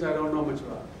about things I don't know much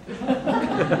about.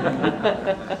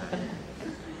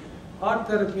 Art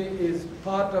therapy is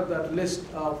part of that list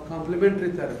of complementary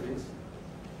therapies.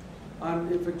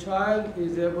 And if a child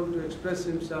is able to express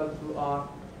himself through art,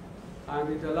 and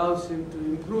it allows him to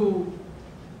improve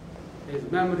his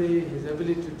memory, his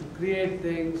ability to create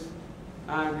things,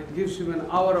 and it gives him an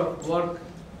hour of work,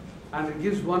 and it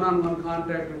gives one-on-one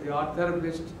contact with the art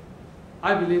therapist,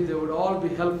 I believe they would all be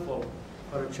helpful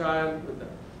for a child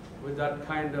with that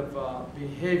kind of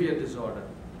behavior disorder.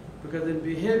 Because in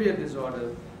behavior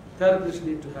disorder, therapists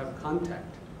need to have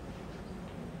contact.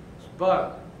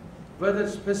 But whether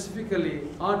specifically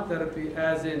art therapy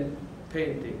as in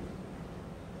painting,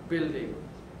 building,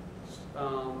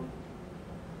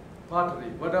 pottery,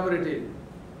 whatever it is,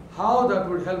 how that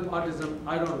would help autism,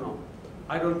 I don't know.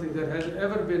 I don't think there has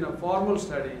ever been a formal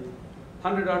study,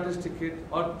 100 autistic kids,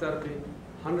 art therapy,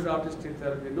 100 autistic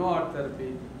therapy, no art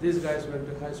therapy, these guys went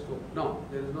to high school. No,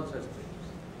 there is no such thing.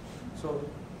 So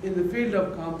in the field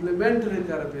of complementary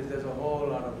therapies, there's a whole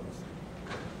lot of this.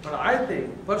 But I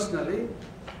think, personally,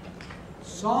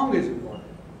 song is important.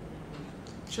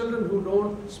 Children who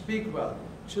don't speak well,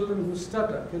 children who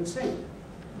stutter can sing.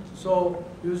 So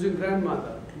using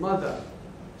grandmother, mother,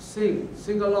 sing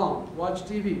along, watch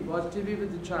TV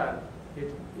with the child.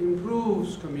 It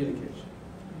improves communication.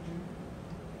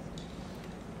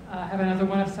 I have another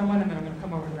one of someone, and then I'm going to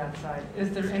come over to that side.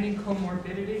 Is there any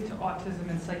comorbidity to autism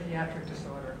and psychiatric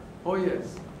disorder? Oh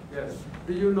yes, yes.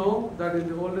 Do you know that in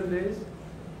the olden days,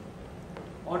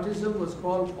 autism was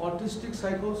called autistic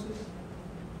psychosis?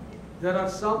 There are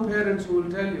some parents who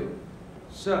will tell you,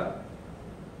 sir,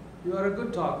 you are a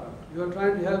good talker. You are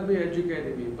trying to help me,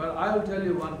 educating me. But I will tell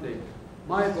you one thing.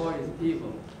 My boy is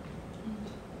evil.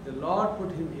 The Lord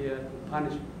put him here to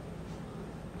punish me.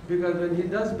 Because when he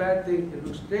does bad things, he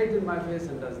looks straight in my face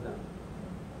and does them.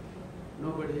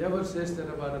 Nobody ever says that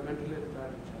about a mentally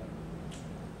retarded child.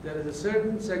 There is a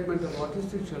certain segment of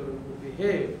autistic children who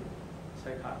behave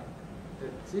psychotic. They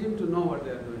seem to know what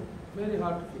they are doing. Very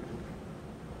hard to figure.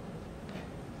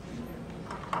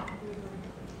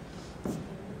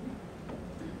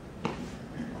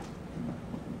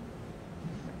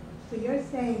 So you're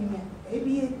saying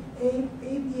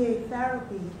ABA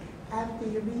therapy after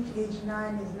you reach age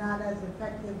 9 is not as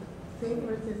effective, say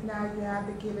versus now you have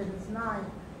the kid and it's 9.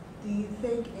 Do you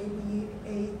think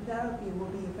ABA therapy will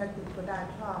be effective for that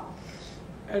child?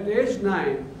 At age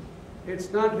 9,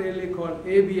 it's not really called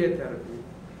ABA therapy.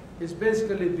 It's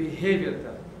basically behavior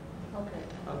therapy. Okay.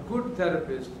 A good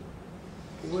therapist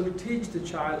will teach the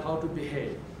child how to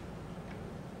behave,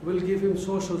 will give him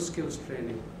social skills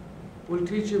training, will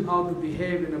teach him how to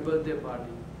behave in a birthday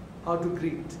party, how to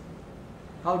greet,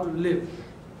 how to live.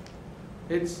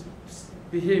 It's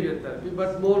behavior therapy,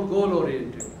 but more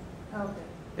goal-oriented. Okay.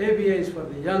 ABA is for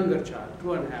the younger child,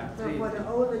 2.5, So 3. for the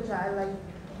older child, like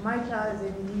my child is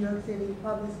in New York City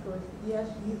public schools, yes,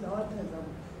 he's autism,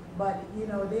 but you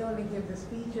know, they only give the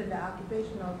speech and the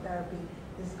occupational therapy.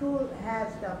 The school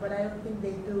has stuff, but I don't think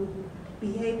they do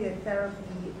behavior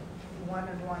therapy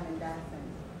one-on-one in that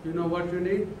sense. You know what you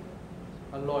need?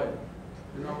 A lawyer.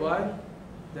 You know why?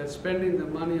 They're spending the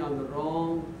money on the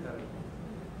wrong therapy.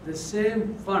 The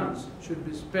same funds should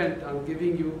be spent on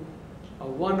giving you a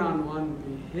one-on-one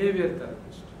behavior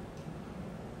therapist.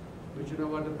 But you know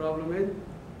what the problem is?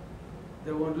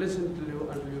 They won't listen to you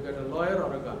until you get a lawyer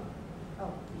or a gun.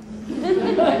 Oh. I'm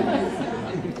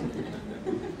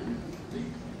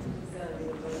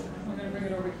going to bring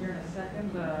it over here in a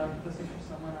second. This is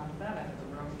for someone on that end of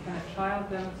the room. Can a child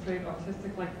demonstrate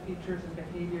autistic-like features and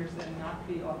behaviors and not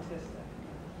be autistic?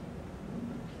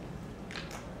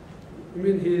 You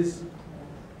mean he's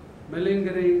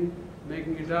malingering,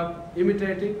 making it up,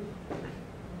 imitating?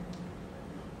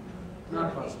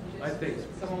 Not possible, I think.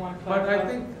 Someone want to But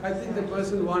clarify? I think the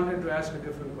person wanted to ask a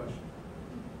different question.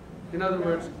 In other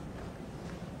words,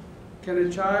 can a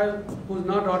child who's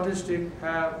not autistic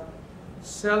have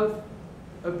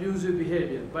abusive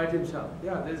behavior, bite himself.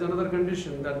 Yeah, there's another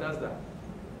condition that does that.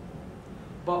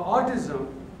 But autism,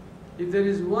 if there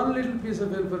is one little piece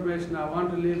of information I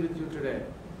want to leave with you today,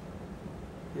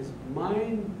 is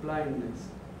mind blindness.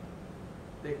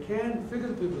 They can't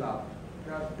figure people out.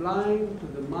 They are blind to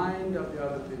the mind of the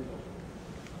other people.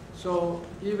 So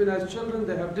even as children,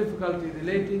 they have difficulty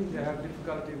relating, they have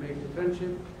difficulty making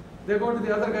friendship. They go to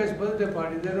the other guy's birthday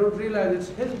party, they don't realize it's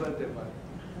his birthday party.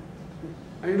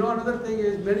 And you know, another thing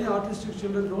is many autistic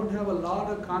children don't have a lot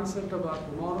of concept about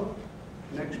tomorrow,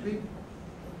 next week.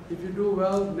 If you do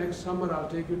well, next summer I'll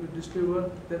take you to Disney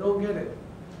World. They don't get it.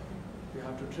 You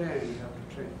have to train, you have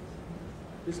to train.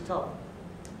 It's tough.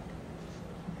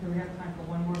 Okay, we have time for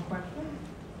one more question.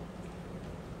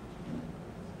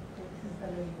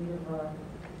 We have a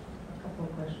couple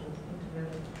of questions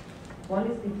together. One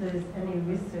is if there is any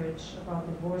research about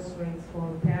divorce rates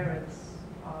for parents.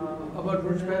 About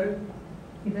which parent?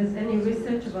 If there's any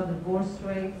research about divorce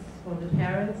rates for the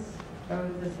parents, or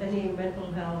if there's any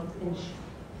mental health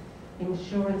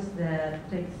insurance that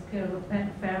takes care of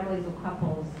families or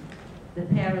couples, the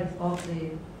parents of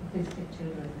the autistic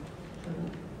children.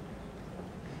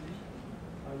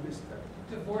 I missed that.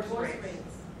 Divorce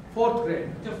rates. Fourth grade.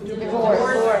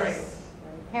 Divorce.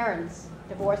 Parents,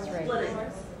 divorce rate.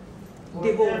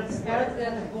 Divorce. Parents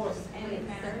get divorced, any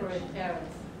separate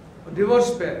parents.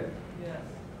 Divorce parent. Yes.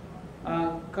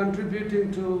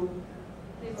 Contributing to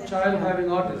child having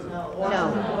autism.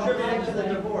 No. Contributing to the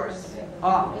divorce.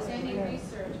 Ah, Is any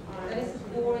research on any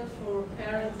support for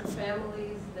parents and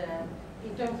families that,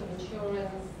 in terms of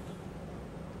insurance?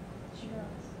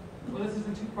 Well, this is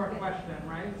a two-part question,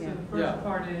 right? So Yeah. the first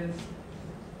part is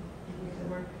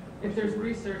if there's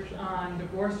research on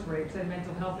divorce rates and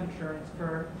mental health insurance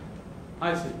for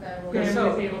I see. families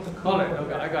So, able to all cope right, with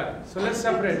okay, it. I got it. So let's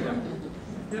separate them.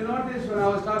 You notice when I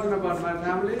was talking about my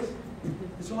families,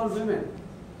 it's all women.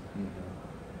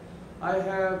 I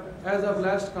have, as of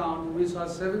last count, we saw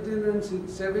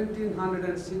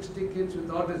 1,760 kids with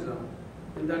autism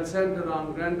in that center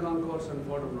on Grand Concourse and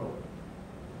Fordham Road.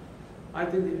 I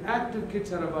think the active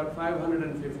kids are about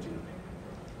 550.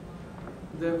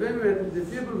 The women, the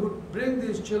people who bring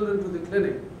these children to the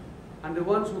clinic, and the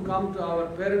ones who come to our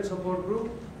parent support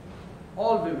group,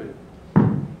 all women.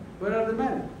 Where are the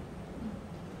men?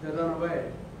 They run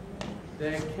away.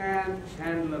 They can't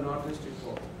handle an autistic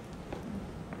boy.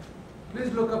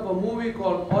 Please look up a movie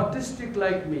called Autistic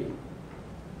Like Me.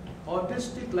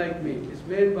 Autistic Like Me is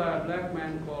made by a black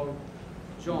man called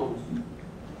Jones.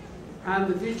 I'm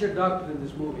the featured doctor in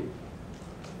this movie.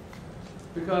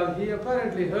 Because he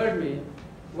apparently heard me,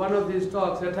 one of these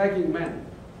talks, attacking men,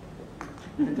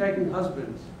 attacking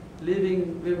husbands,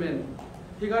 leaving women.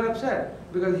 He got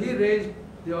upset because he raised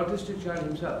the autistic child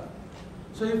himself.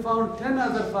 So he found 10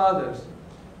 other fathers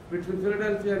between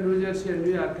Philadelphia, New Jersey, and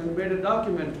New York and made a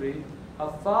documentary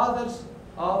of fathers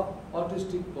of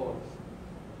autistic boys.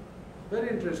 Very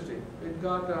interesting. It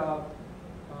got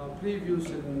previews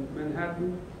in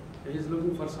Manhattan. He's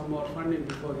looking for some more funding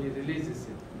before he releases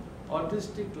it.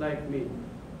 Autistic Like Me.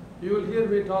 You will hear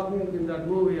me talking in that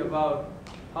movie about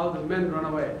how the men run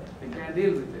away. They can't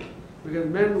deal with it. Because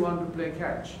men want to play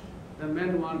catch. The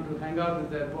men want to hang out with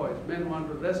their boys. Men want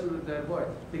to wrestle with their boys.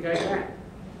 The guy can't.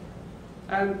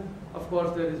 And of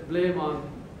course there is blame on,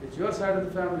 it's your side of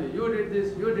the family. You did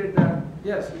this, you did that.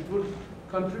 Yes, it would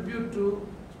contribute to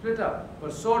split up.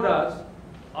 But so does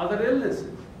other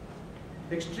illnesses.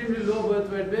 Extremely low birth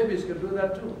weight babies can do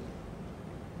that too.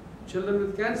 Children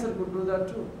with cancer could do that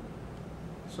too.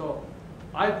 So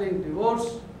I think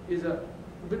divorce is a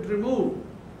bit removed,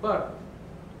 but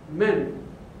men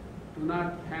do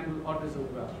not handle autism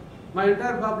well. My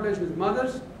entire population is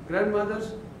mothers,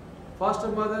 grandmothers, foster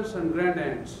mothers, and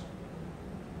grandaunts.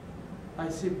 I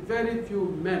see very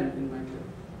few men in my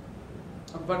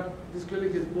clinic. But this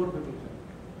clinic is more people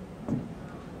clinic.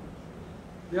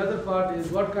 The other part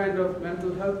is what kind of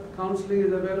mental health counseling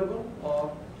is available,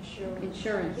 or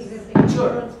Insurance. Is this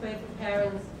insurance paid for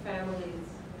parents, families?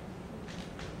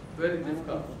 very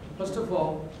difficult. First of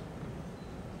all,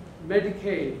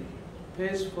 Medicaid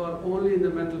pays for only in the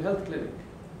mental health clinic.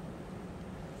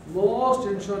 Most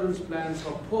insurance plans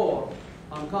are poor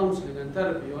on counseling and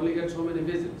therapy, you only get so many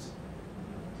visits.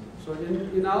 So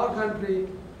in our country,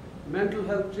 mental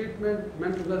health treatment,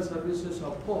 mental health services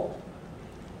are poor.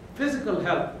 Physical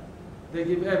health, they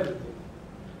give everything.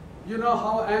 You know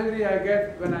how angry I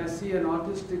get when I see an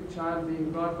autistic child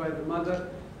being brought by the mother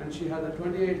and she has a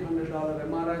 $2,800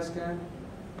 MRI scan,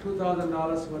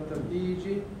 $2,000 worth of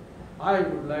EEG. I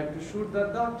would like to shoot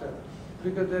that doctor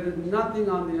because there is nothing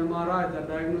on the MRI that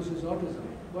diagnoses autism.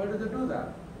 Why do they do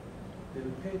that? They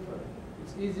will pay for it.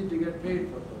 It's easy to get paid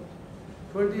for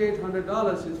those.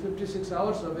 $2,800 is 56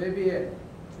 hours of ABA.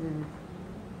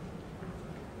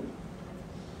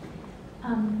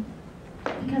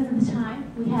 Because of the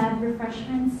time, we have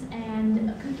refreshments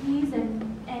and cookies,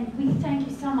 and we thank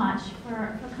you so much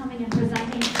for coming and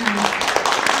presenting tonight.